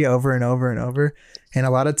 free over and over and over. And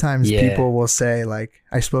a lot of times Yeah, people will say like,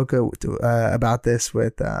 I spoke about this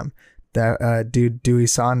with that dude, Dewey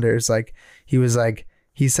Saunders. Like he was like,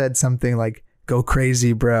 he said something like, go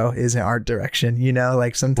crazy, bro, isn't art direction. You know,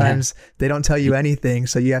 like sometimes they don't tell you anything.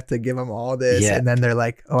 So you have to give them all this. yeah, And then they're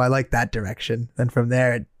like, oh, I like that direction. Then from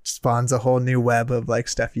there, it spawns a whole new web of like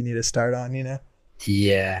stuff you need to start on, you know?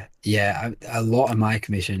 yeah, yeah. A lot of my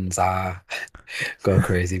commissions are go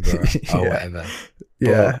crazy, bro, or Yeah. whatever.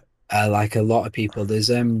 Yeah. But like a lot of people,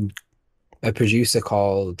 there's a producer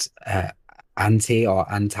called Anti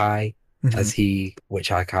or Anti, Mhm. as he,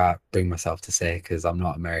 which I can't bring myself to say because I'm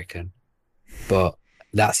not American, but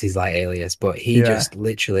that's his like alias. But he Yeah. just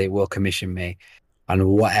literally will commission me, and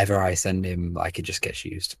whatever I send him, like it just gets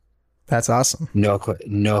used. That's awesome. No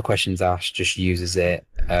questions asked, just uses it.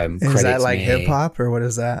 Is that Credits like hip me. hop or what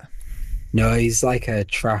is that? No, he's like a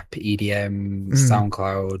trap EDM Mm,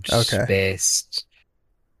 SoundCloud okay. based.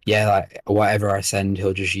 Yeah, like whatever I send,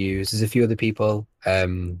 he'll just use. There's a few other people.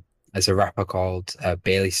 There's a rapper called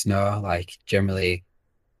Bailey Snow. Like generally,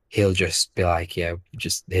 he'll just be like, "Yeah,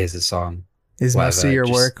 just here's a song, Is most of whatever." your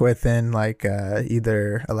Just work within like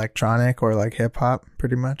either electronic or like hip hop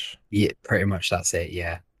pretty much? yeah, pretty much that's it.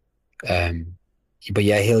 Yeah. Um, but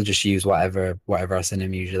yeah, he'll just use whatever I send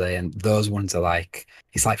him usually, and those ones are like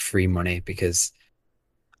it's like free money because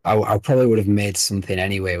I probably would have made something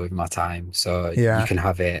anyway with my time. So you Yeah. can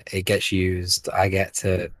have it. It gets used. I get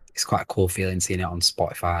to. It's quite a cool feeling seeing it on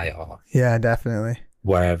Spotify or Yeah, definitely.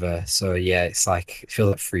 wherever. So yeah, it's like it feels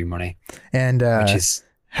like free money, And which is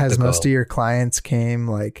the has most of goal. your clients came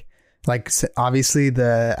obviously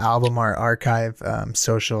the album art archive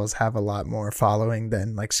socials have a lot more following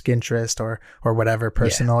than like Skintrist or whatever Yeah.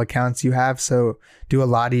 personal accounts you have. So do a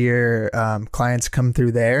lot of your clients come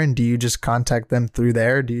through there, and do you just contact them through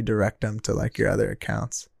there, or do you direct them to like your other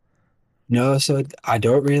accounts? No, so I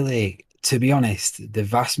don't really, to be honest, the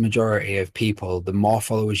vast majority of people, the more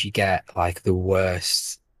followers you get, like the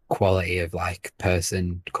worse quality of like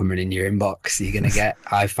person coming in your inbox you're gonna get,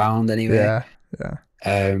 I found anyway. Yeah,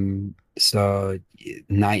 yeah, So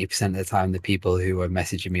 90% of the time the people who are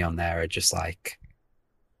messaging me on there are just like,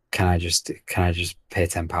 can I just pay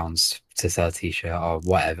 £10 to sell a t-shirt or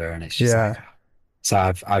whatever? And it's just like yeah.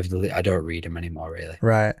 so I don't read them anymore really.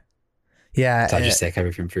 Right. Yeah, So I just take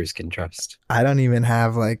everything through Skin Trust. I don't even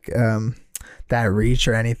have like that reach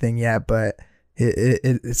or anything yet, but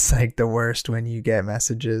it's like the worst when you get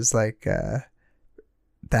messages like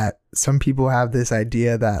that. Some people have this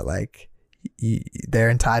idea that like they're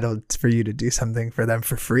entitled for you to do something for them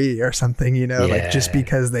for free or something, like just Yeah.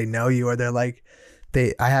 because they know you, or they're like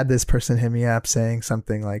I had this person hit me up saying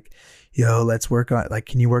something like, yo, let's work on like,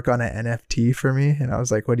 can you work on an NFT for me? And I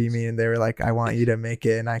was like, what do you mean? And they were like, I want you to make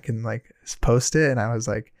it and I can like post it. And I was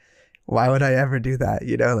like, why would I ever do that?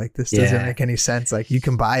 Like this doesn't Yeah. make any sense. Like you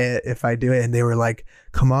can buy it if I do it. And they were like,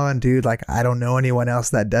 come on, dude. Like I don't know anyone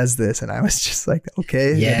else that does this. And I was just like,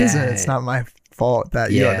 okay, it's Yeah. not my fault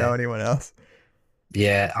that you don't know Yeah. anyone else.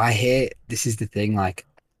 Yeah. This is the thing, like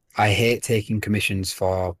I hate taking commissions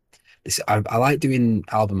for this. I like doing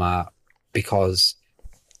album art because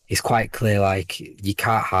it's quite clear, like you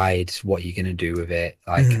can't hide what you're gonna do with it.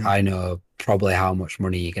 Like Mhm. I know probably how much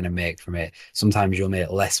money you're gonna make from it. Sometimes you'll make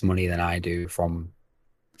less money than I do from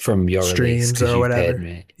your release Streams because or you've paid whatever.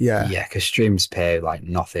 me. Yeah. Yeah, because streams pay like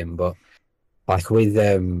nothing. But like with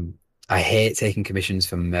I hate taking commissions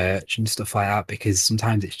for merch and stuff like that because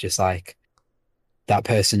sometimes it's just like that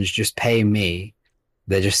person's just paying me.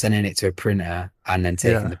 They're just sending it to a printer and then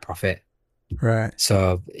taking Yeah. the profit. Right.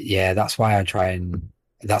 So yeah, that's why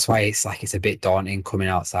it's like it's a bit daunting coming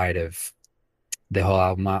outside of the whole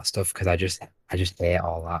album art stuff because I just hate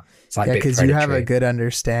all that. It's like a Yeah. bit Cause you have a predatory. good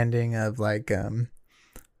understanding of like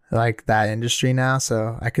that industry now.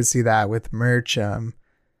 So I could see that with merch.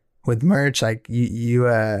 With merch, like you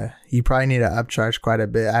probably need to upcharge quite a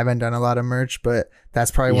bit. I haven't done a lot of merch, but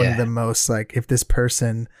that's probably one of the Yeah. most like if this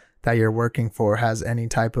person that you're working for has any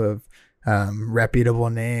type of reputable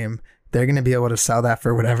name, they're gonna be able to sell that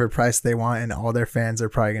for whatever price they want, and all their fans are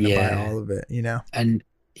probably gonna buy Yeah. all of it. And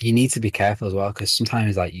you need to be careful as well because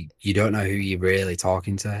sometimes like you don't know who you're really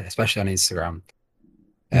talking to, especially on Instagram.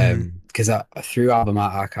 Hmm. Because through Album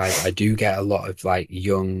Art Archive, I do get a lot of like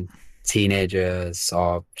young teenagers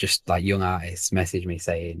or just like young artists message me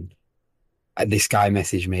saying, this guy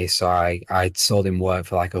messaged me, so I sold him work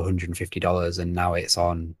for like $150 and now it's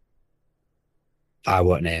on, I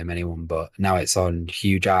won't name anyone, but now it's on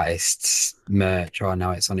huge artists merch or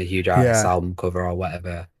now it's on a huge artist Yeah, album cover or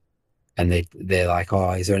whatever. And they're like,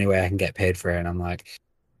 oh, is there any way I can get paid for it? And I'm like,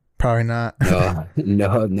 probably not.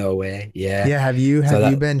 no, no way. Yeah. Yeah, have you So have you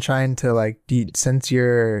that, been trying to like since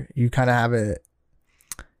you kind of have it,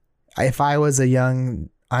 if I was a young,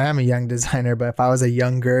 I am a young designer, but if I was a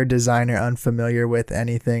younger designer unfamiliar with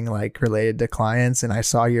anything like related to clients and I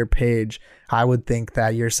saw your page, I would think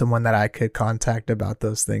that you're someone that I could contact about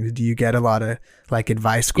those things. Do you get a lot of like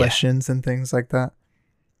advice yeah, questions and things like that?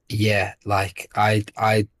 yeah. Like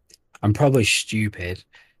I'm probably stupid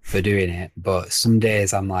for doing it, but some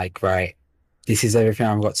days I'm like, right, this is everything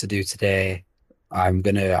I've got to do today. I'm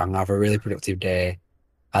gonna have a really productive day.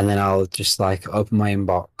 And then I'll just like open my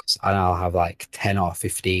inbox and I'll have like 10 or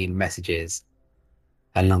 15 messages.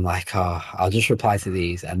 And I'm like, oh, I'll just reply to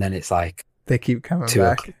these. And then it's like They keep coming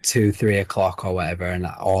back. 3 o'clock or whatever. And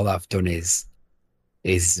all I've done is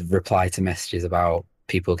is reply to messages about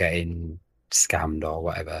people getting scammed or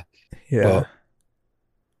whatever. Yeah. But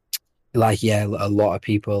like, yeah, a lot of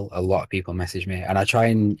people message me, and I try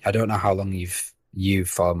and I don't know how long you've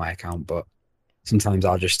followed my account, but sometimes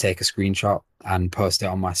I'll just take a screenshot and post it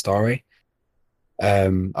on my story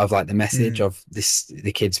of like the message Mhm. of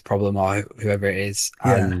the kid's problem or whoever it is.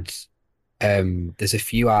 Yeah. And there's a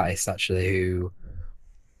few artists actually who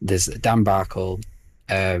there's Dan Barkle,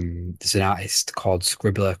 there's an artist called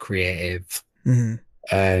Scribbler Creative, Hmm.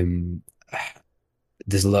 um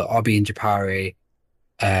there's a lot Obi and Japari,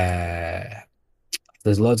 uh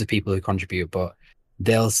there's loads of people who contribute, but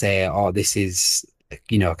they'll say, oh, this is,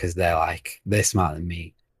 because they're smarter than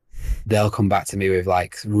me. They'll come back to me with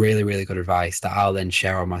like really, really good advice that I'll then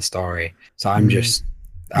share on my story. So Hmm. I'm just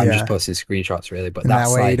Yeah. posting screenshots really, but And that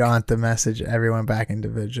that's way you don't like, have to message everyone back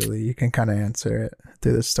individually. You can kind of answer it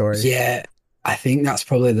through the story. yeah, I think that's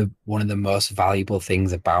probably the one of the most valuable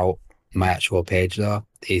things about my actual page though,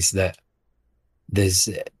 is that there's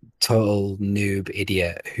a total noob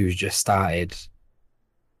idiot who's just started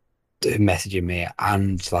messaging me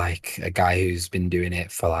and like a guy who's been doing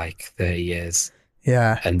it for like 30 years,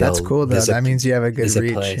 Yeah. and That's they'll cool though. That means you have a good there's a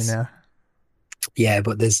reach, you place. know? Yeah,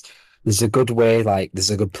 but there's a good way, like there's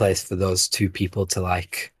a good place for those two people to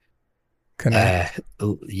like uh Connect.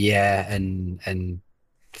 yeah, and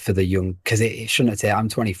for the young, because it shouldn't take, I'm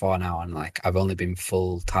 24 now, and like I've only been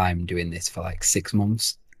full time doing this for like 6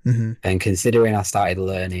 months. Hmm. And considering I started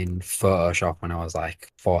learning Photoshop when I was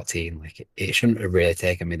like 14, like it shouldn't have really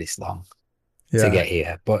taken me this long to Yeah. get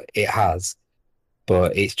here, but it has.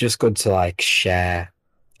 But it's just good to like share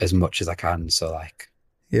as much as I can. So like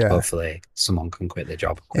Yeah. hopefully someone can quit their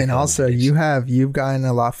job And quicker than I also did. you've gotten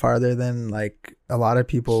a lot farther than like a lot of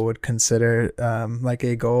people would consider like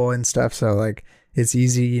a goal and stuff. So like it's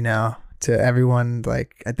easy, to everyone.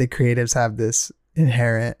 Like I think creatives have this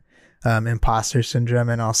inherent imposter syndrome,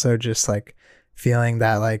 and also just like feeling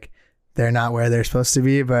that like they're not where they're supposed to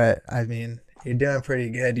be. But I mean, you're doing pretty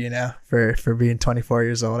good, for being 24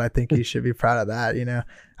 years old. I think you should be proud of that.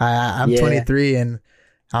 I'm Yeah, 23, and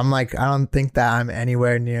I'm like, I don't think that I'm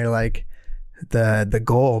anywhere near like the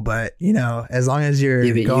goal, but as long as yeah,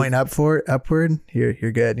 you're but going upward,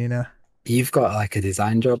 you're good. you've got like a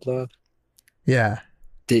design job though. Yeah.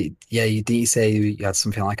 You say you had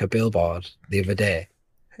something like a billboard the other day.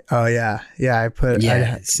 Oh yeah. Yeah.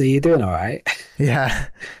 Yeah, so you're doing all right. Yeah.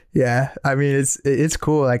 Yeah. I mean, it's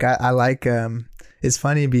cool. Like I like, it's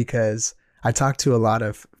funny because I talk to a lot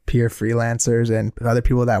of peer freelancers and other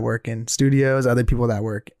people that work in studios, other people that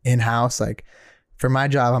work in house. Like for my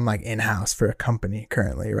job, I'm like in house for a company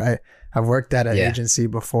currently, right? I've worked at an Yeah, agency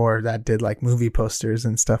before that did like movie posters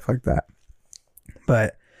and stuff like that.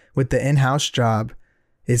 But with the in-house job,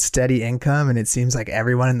 it's steady income, and it seems like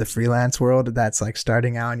everyone in the freelance world that's like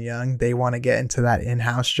starting out young, they want to get into that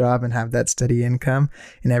in-house job and have that steady income.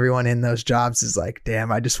 And everyone in those jobs is like,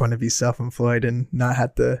 damn, I just want to be self-employed and not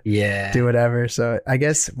have to yeah, do whatever. So I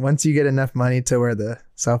guess once you get enough money to where the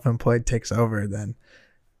self-employed takes over, then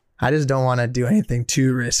I just don't want to do anything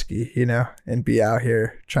too risky, and be out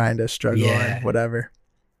here trying to struggle and yeah, whatever.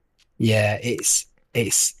 yeah. It's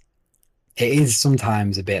it is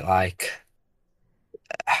sometimes a bit, like,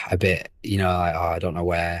 oh, I don't know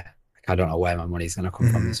where my money's gonna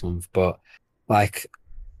come from Hmm. this month. But like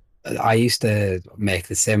I used to make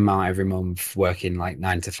the same amount every month working like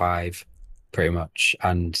 9 to 5 pretty much.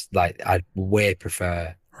 And like I way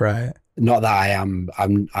prefer, Right. not that I'm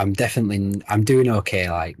definitely I'm doing okay,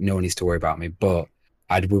 like no one needs to worry about me, but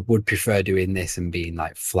would prefer doing this and being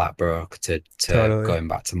like flat broke to Totally. going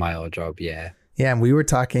back to my old job. Yeah. Yeah, and we were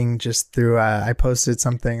talking just through. I posted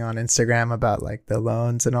something on Instagram about like the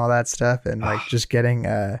loans and all that stuff, and like Ah, just getting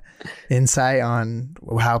insight on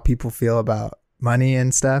how people feel about money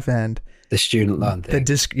and stuff, and the student loan thing.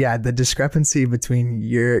 the discrepancy between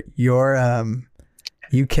your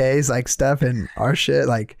UK's like stuff and our shit.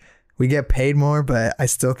 Like we get paid more, but I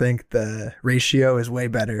still think the ratio is way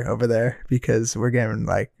better over there because we're getting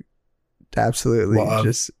like What absolutely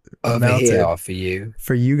just over here melted. or for you?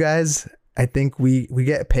 For you guys, I think we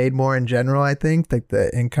get paid more in general. I think like the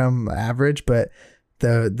income average, but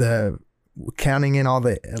the counting in all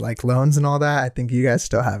the like loans and all that, I think you guys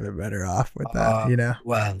still have it better off with that.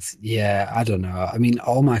 Well, yeah, I don't know. I mean,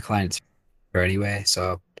 all my clients are anyway,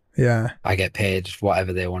 so Yeah. I get paid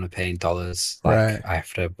whatever they want to pay in dollars. Like Right. I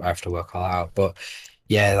have to work all out. But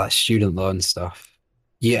yeah, like student loan stuff.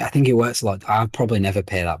 Yeah, I think it works a lot. I'll probably never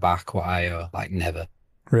pay that back what I owe, like never,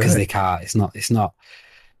 because Really. they can't. It's not.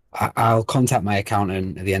 I'll contact my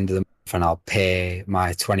accountant at the end of the month and I'll pay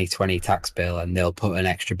my 2020 tax bill, and they'll put an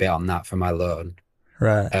extra bit on that for my loan.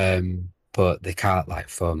 Right. Um, but they can't like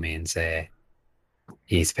phone me and say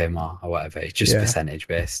you need to pay more or whatever. It's just percentage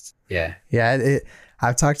based. Yeah. Yeah.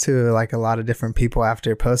 I've talked to like a lot of different people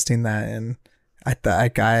after posting that, and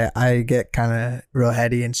I get kind of real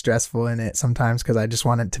heady and stressful in it sometimes because I just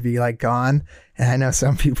want it to be like gone. And I know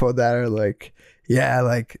some people that are like, yeah,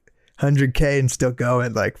 like 100K and still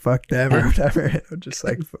going, like fuck them or whatever. And I'm just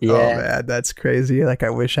like, oh man, that's crazy. Like I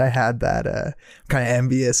wish I had that. Kind of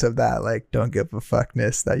envious of that. Like don't give a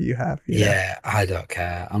fuckness that you have. Yeah, I don't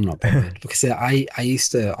care. I'm not bothered because I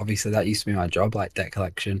used to, obviously that used to be my job, like debt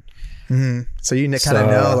collection. Mm-hmm. So you kind of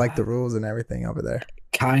know like the rules and everything over there.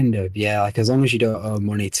 Kind of, yeah. Like as long as you don't owe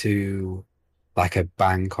money to like a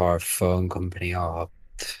bank or a phone company or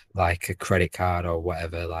like a credit card or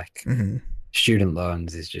whatever, like student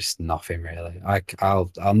loans is just nothing really. Like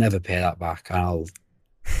I'll never pay that back. And I'll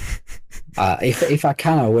if I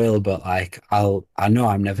can I will, but like I know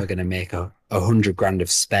I'm never gonna make 100 grand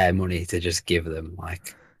of spare money to just give them.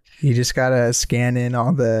 Like you just gotta scan in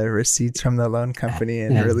all the receipts from the loan company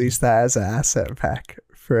and release that as an asset pack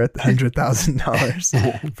for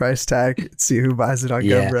 $100,000 price tag. See who buys it on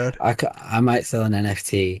Gumroad. I might sell an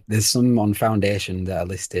NFT. There's some on Foundation that are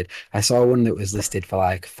listed. I saw one that was listed for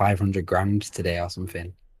like 500 grand today or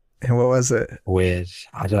something. And what was it? Weird.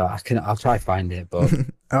 I don't know. I'll try to find it, but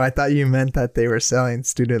oh, I thought you meant that they were selling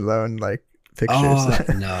student loan like pictures. Oh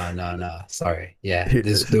no. Sorry. Yeah.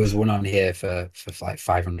 There was one on here for like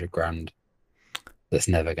 500 grand. That's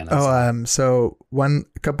never gonna. Oh, so a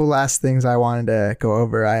couple last things I wanted to go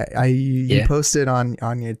over. You posted on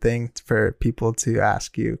your thing for people to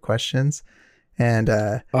ask you questions, and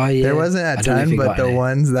there wasn't a ton, but the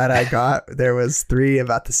ones that I got, there was 3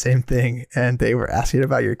 about the same thing, and they were asking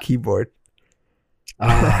about your keyboard,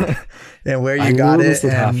 and where you got it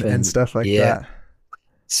and stuff like that.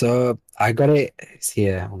 So I got it. It's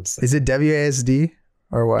here. Is it WASD?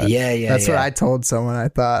 Or what? Yeah. That's what I told someone, I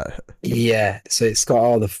thought. Yeah. So it's got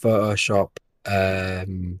all the Photoshop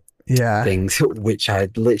things, which I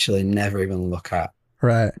literally never even look at.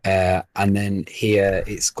 Right. And then here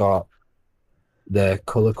it's got the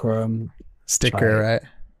color chrome sticker, right?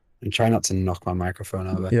 And try not to knock my microphone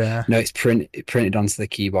over. Yeah. No, it's printed onto the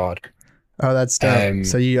keyboard. Oh, that's dope.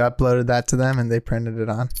 So you uploaded that to them and they printed it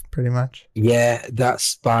on, pretty much? Yeah,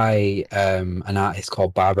 that's by an artist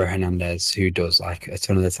called Barbara Hernandez, who does like a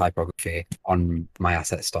ton of the typography on my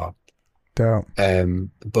asset store. Dope.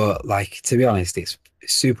 But like, to be honest, it's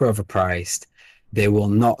super overpriced. They will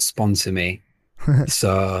not sponsor me.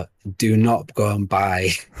 So do not go and buy.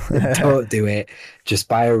 Don't do it. Just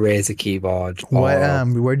buy a Razer keyboard.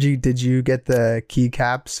 Did you get the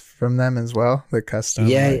keycaps from them as well? The custom?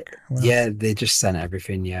 Yeah, they just sent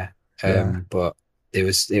everything, but it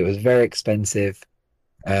was very expensive.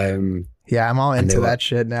 Yeah, I'm all into that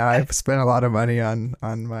shit now. I've spent a lot of money on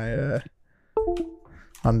my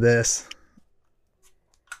on this.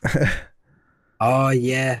 Oh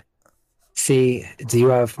yeah. See, do you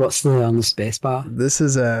have what's on the spacebar? This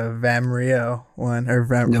is a VamRio one or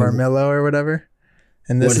Varmillo or whatever.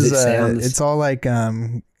 And this is it's all like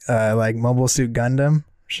Mobile Suit Gundam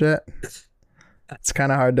shit. It's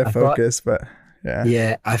kind of hard to focus, but yeah.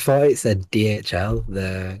 Yeah, I thought it said DHL,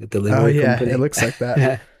 the delivery company. It looks like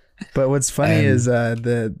that. But what's funny is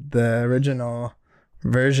the original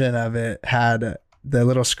version of it had the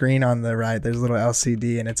little screen on the right. There's a little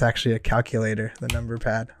LCD, and it's actually a calculator, the number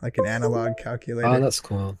pad, like an analog calculator. Oh, that's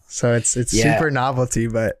cool. So it's super novelty,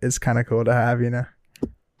 but it's kind of cool to have, you know.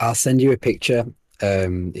 I'll send you a picture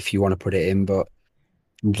if you want to put it in. But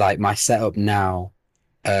like my setup now,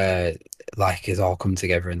 like has all come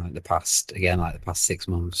together in like the past 6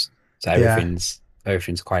 months. So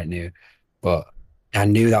everything's quite new. But I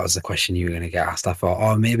knew that was the question you were going to get asked. I thought,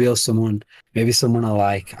 oh, maybe someone will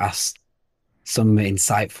like ask some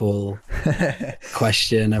insightful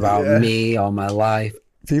question about me or my life.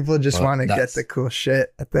 People just want to get the cool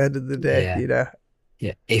shit at the end of the day, you know.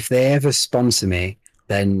 Yeah. If they ever sponsor me,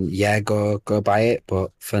 then go buy it.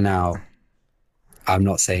 But for now, I'm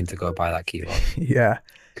not saying to go buy that keyboard. Yeah,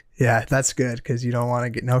 that's good because you don't want to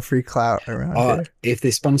get no free clout around here. If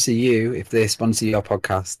they sponsor you, if they sponsor your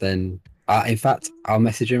podcast, then in fact, I'll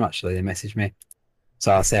message them. Actually, they message me.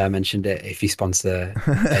 So I'll say I mentioned it. If you sponsor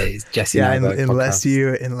Jesse, unless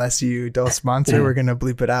you don't sponsor, we're gonna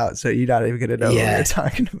bleep it out, so you're not even gonna know what we're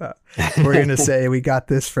talking about. We're gonna say we got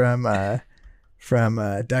this from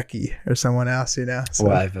Ducky or someone else, you know. So.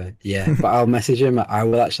 Whatever. Yeah, but I'll message him. I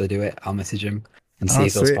will actually do it. I'll message him and see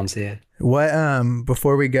if they'll sponsor you. What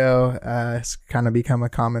before we go, it's kind of become a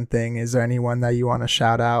common thing. Is there anyone that you want to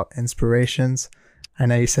shout out? Inspirations? I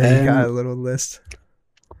know you said you got a little list.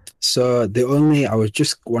 So I was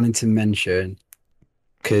just wanting to mention,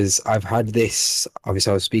 because I've had this.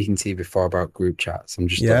 Obviously, I was speaking to you before about group chats. I'm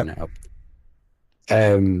just looking Yep. it up.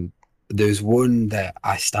 Um, there's one that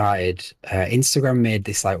I started. Instagram made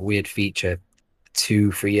this like weird feature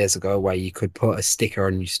 2, 3 years ago where you could put a sticker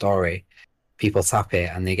on your story, people tap it,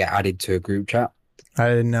 and they get added to a group chat. I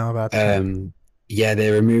didn't know about that. Yeah,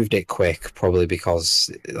 they removed it quick, probably because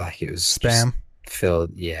like it was just Spam.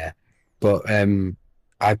 filled. Yeah, but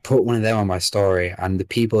I put one of them on my story, and the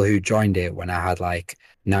people who joined it when I had like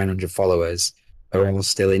 900 followers are all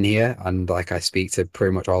still in here, and like I speak to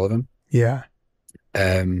pretty much all of them. Yeah.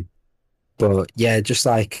 Um, but yeah, just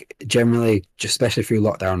like generally, just especially through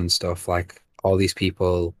lockdown and stuff, like all these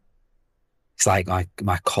people, it's like my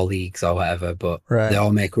colleagues or whatever, but they Right.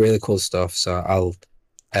 all make really cool stuff. So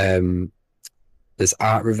um, there's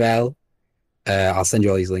Art Reveal. I'll send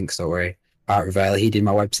you all these links, don't worry. Art Reveal, he did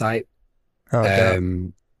my website. Oh, dope.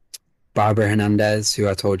 Um, Barbara Hernandez, who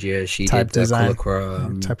I told you, she did Type the color design,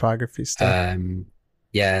 chrome. typography stuff.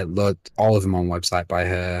 Yeah, all of them on website by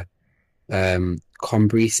her.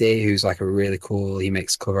 Combrisi, who's like a really cool, he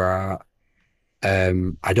makes cover art.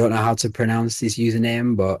 I don't know how to pronounce his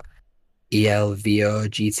username, but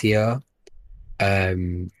ELVOGTO.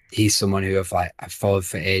 He's someone who I've followed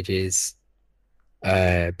for ages.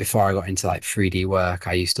 Before I got into like 3D work,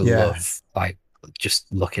 I used to Yeah. love like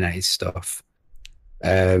just looking at his stuff.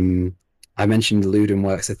 I mentioned Luden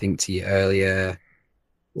Works, I think, to you earlier.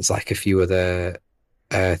 There's like a few other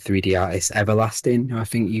 3D artists, Everlasting, who I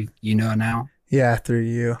think you know now. Yeah, through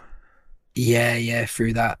you. Yeah,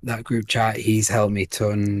 through that group chat, he's helped me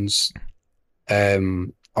tons.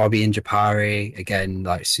 Obi and Japari, again,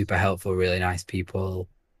 like super helpful, really nice people.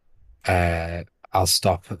 I'll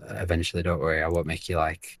stop eventually, don't worry. I won't make you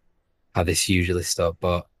like have this huge list up,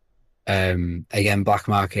 but again, Black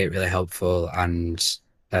Market, really helpful, and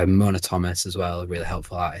Mona Thomas as well, a really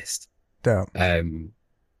helpful artist. Dope.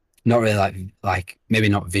 Not really like maybe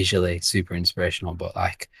not visually super inspirational, but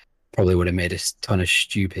like probably would have made a ton of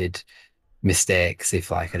stupid mistakes if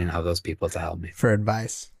like I didn't have those people to help me. For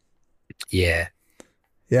advice. Yeah.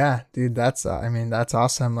 Yeah, dude, that's I mean, that's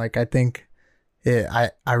awesome. Like I think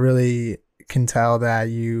I really can tell that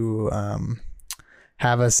you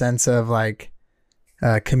have a sense of like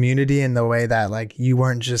community in the way that like you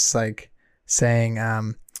weren't just like saying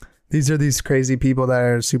these are these crazy people that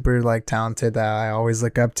are super like talented that I always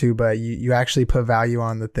look up to, but you actually put value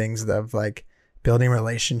on the things of like building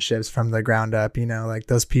relationships from the ground up, you know, like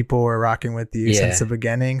those people were rocking with you since the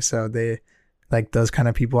beginning. So they like those kind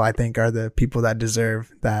of people I think are the people that deserve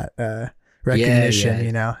that recognition,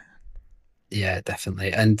 you know? Yeah,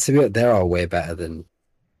 definitely. And to be honest, they're all way better than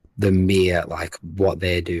me at like what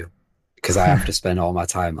they do, because I have to spend all my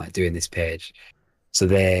time like doing this page. So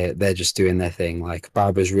they're just doing their thing. Like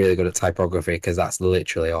Barbara's really good at typography because that's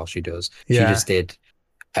literally all she does. She just did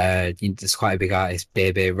there's quite a big artist,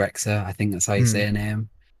 Bebe Rexha, I think that's how you say her name.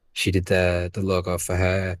 She did the logo for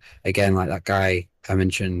her. Again, like that guy I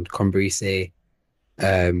mentioned, Combrisi,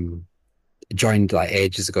 joined like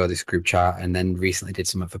ages ago this group chat and then recently did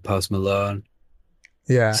something for Post Malone.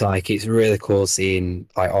 Yeah. So like it's really cool seeing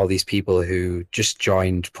like all these people who just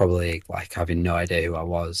joined probably like having no idea who I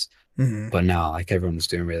was. But now like everyone's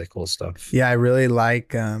doing really cool stuff. Yeah, I really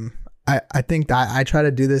like I think that I try to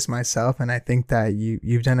do this myself, and I think that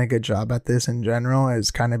you've done a good job at this in general, as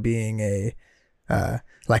kind of being a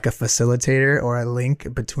like a facilitator or a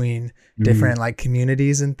link between different like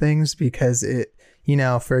communities and things, because it, you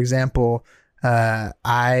know, for example,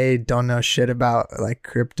 I don't know shit about like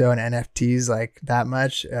crypto and NFTs like that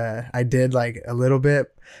much. I did like a little bit,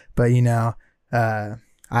 but you know,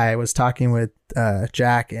 I was talking with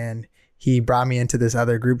Jack, and he brought me into this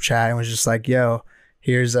other group chat and was just like, yo,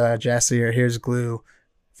 here's Jesse, or here's Glue,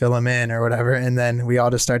 fill him in or whatever. And then we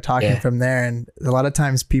all just start talking from there. And a lot of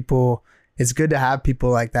times it's good to have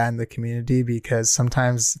people like that in the community, because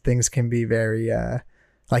sometimes things can be very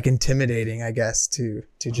like intimidating, I guess, to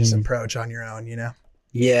just approach on your own, you know?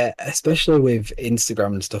 Yeah, especially with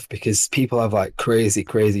Instagram and stuff, because people have like crazy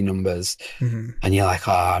numbers, and you're like,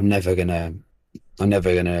 oh, I'm never gonna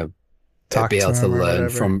be able to learn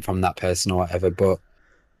from that person or whatever. But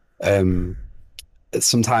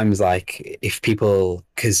sometimes like if people,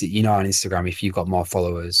 because you know on Instagram, if you've got more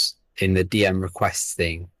followers in the DM requests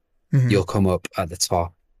thing, you'll come up at the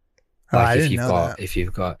top. Like if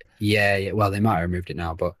you've got well, they might have removed it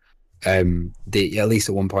now, but at least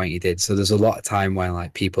at one point you did. So there's a lot of time when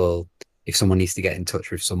like people, if someone needs to get in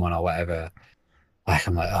touch with someone or whatever, like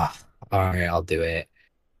I'm like, oh, all right, I'll do it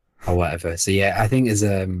or whatever. So yeah, I think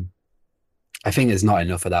there's not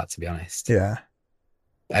enough of that, to be honest. Yeah.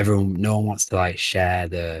 No one wants to like share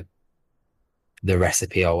the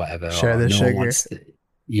recipe or whatever. Share the sugar.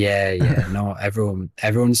 Yeah. No,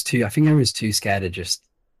 everyone's too. I think everyone's too scared of just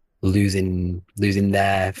losing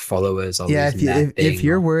their followers or Yeah, losing their if thing.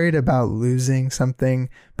 you're worried about losing something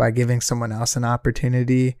by giving someone else an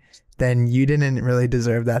opportunity, then you didn't really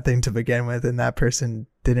deserve that thing to begin with, and that person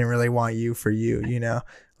didn't really want you for you, you know?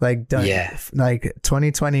 Like don't Yeah, like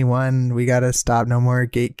 2021, we gotta stop. No more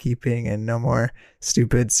gatekeeping and no more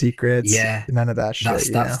stupid secrets. yeah. None of that shit,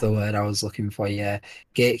 you That's know? the word I was looking for. Yeah,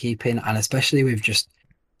 gatekeeping, and especially with just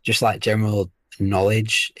like general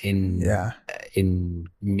knowledge Yeah.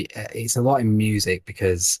 it's a lot in music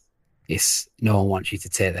because it's no one wants you to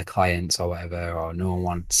take their clients or whatever, or no one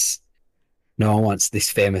wants this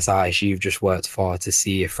famous artist you've just worked for to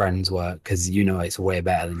see your friends work because you know it's way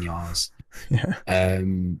better than yours. Yeah.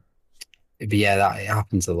 Um, but yeah, that it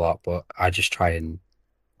happens a lot. But I just try and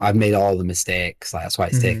I've made all the mistakes. Like that's why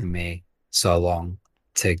it's Hmm. taken me so long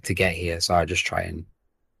to get here. So I just try and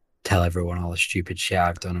tell everyone all the stupid shit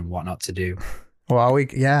I've done and what not to do. Well,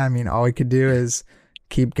 I mean, all we could do is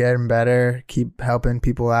keep getting better, keep helping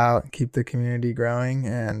people out, keep the community growing.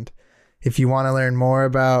 And if you want to learn more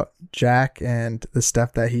about Jack and the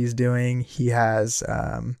stuff that he's doing, he has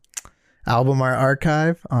Album Art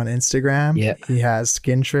Archive on Instagram. Yeah, He has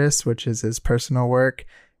Skintress, which is his personal work.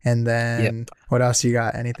 And yep. then what else you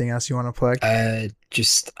got? Anything else you want to plug?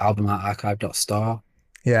 Just albumarchive.store.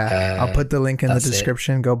 Yeah, I'll Uh, put the link in the that's it.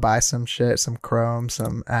 description. Go buy some shit, some Chrome,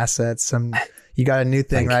 some assets, some. You got a new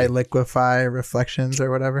thing, Thank right? you. Liquify Reflections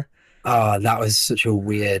or whatever. Oh, that was such a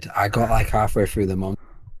weird. I got like halfway through the month.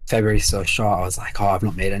 February's so short. I was like, oh, I've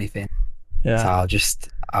not made anything, so Yeah, I'll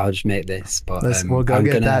just make this. But we'll go I'm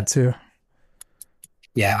get that gonna too.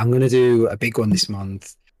 yeah, I'm gonna do a big one this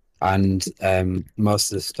month, and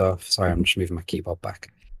most of the stuff. Sorry, I'm just moving my keyboard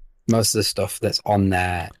back. Most of the stuff that's on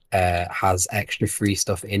there has extra free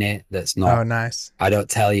stuff in it that's Oh, not. nice. I don't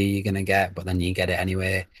tell you you're gonna get, but then you get it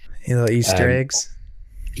anyway. You little Easter Um, eggs.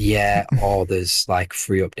 yeah, or there's like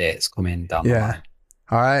free updates coming down the Yeah. line.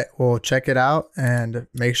 All right. Well, check it out and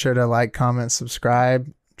make sure to like, comment,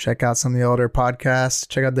 subscribe. Check out some of the older podcasts.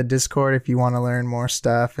 Check out the Discord if you want to learn more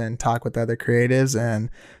stuff and talk with other creatives. And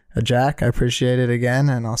Jack, I appreciate it again,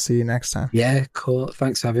 and I'll see you next time. Yeah, cool.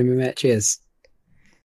 Thanks for having me, mate. Cheers.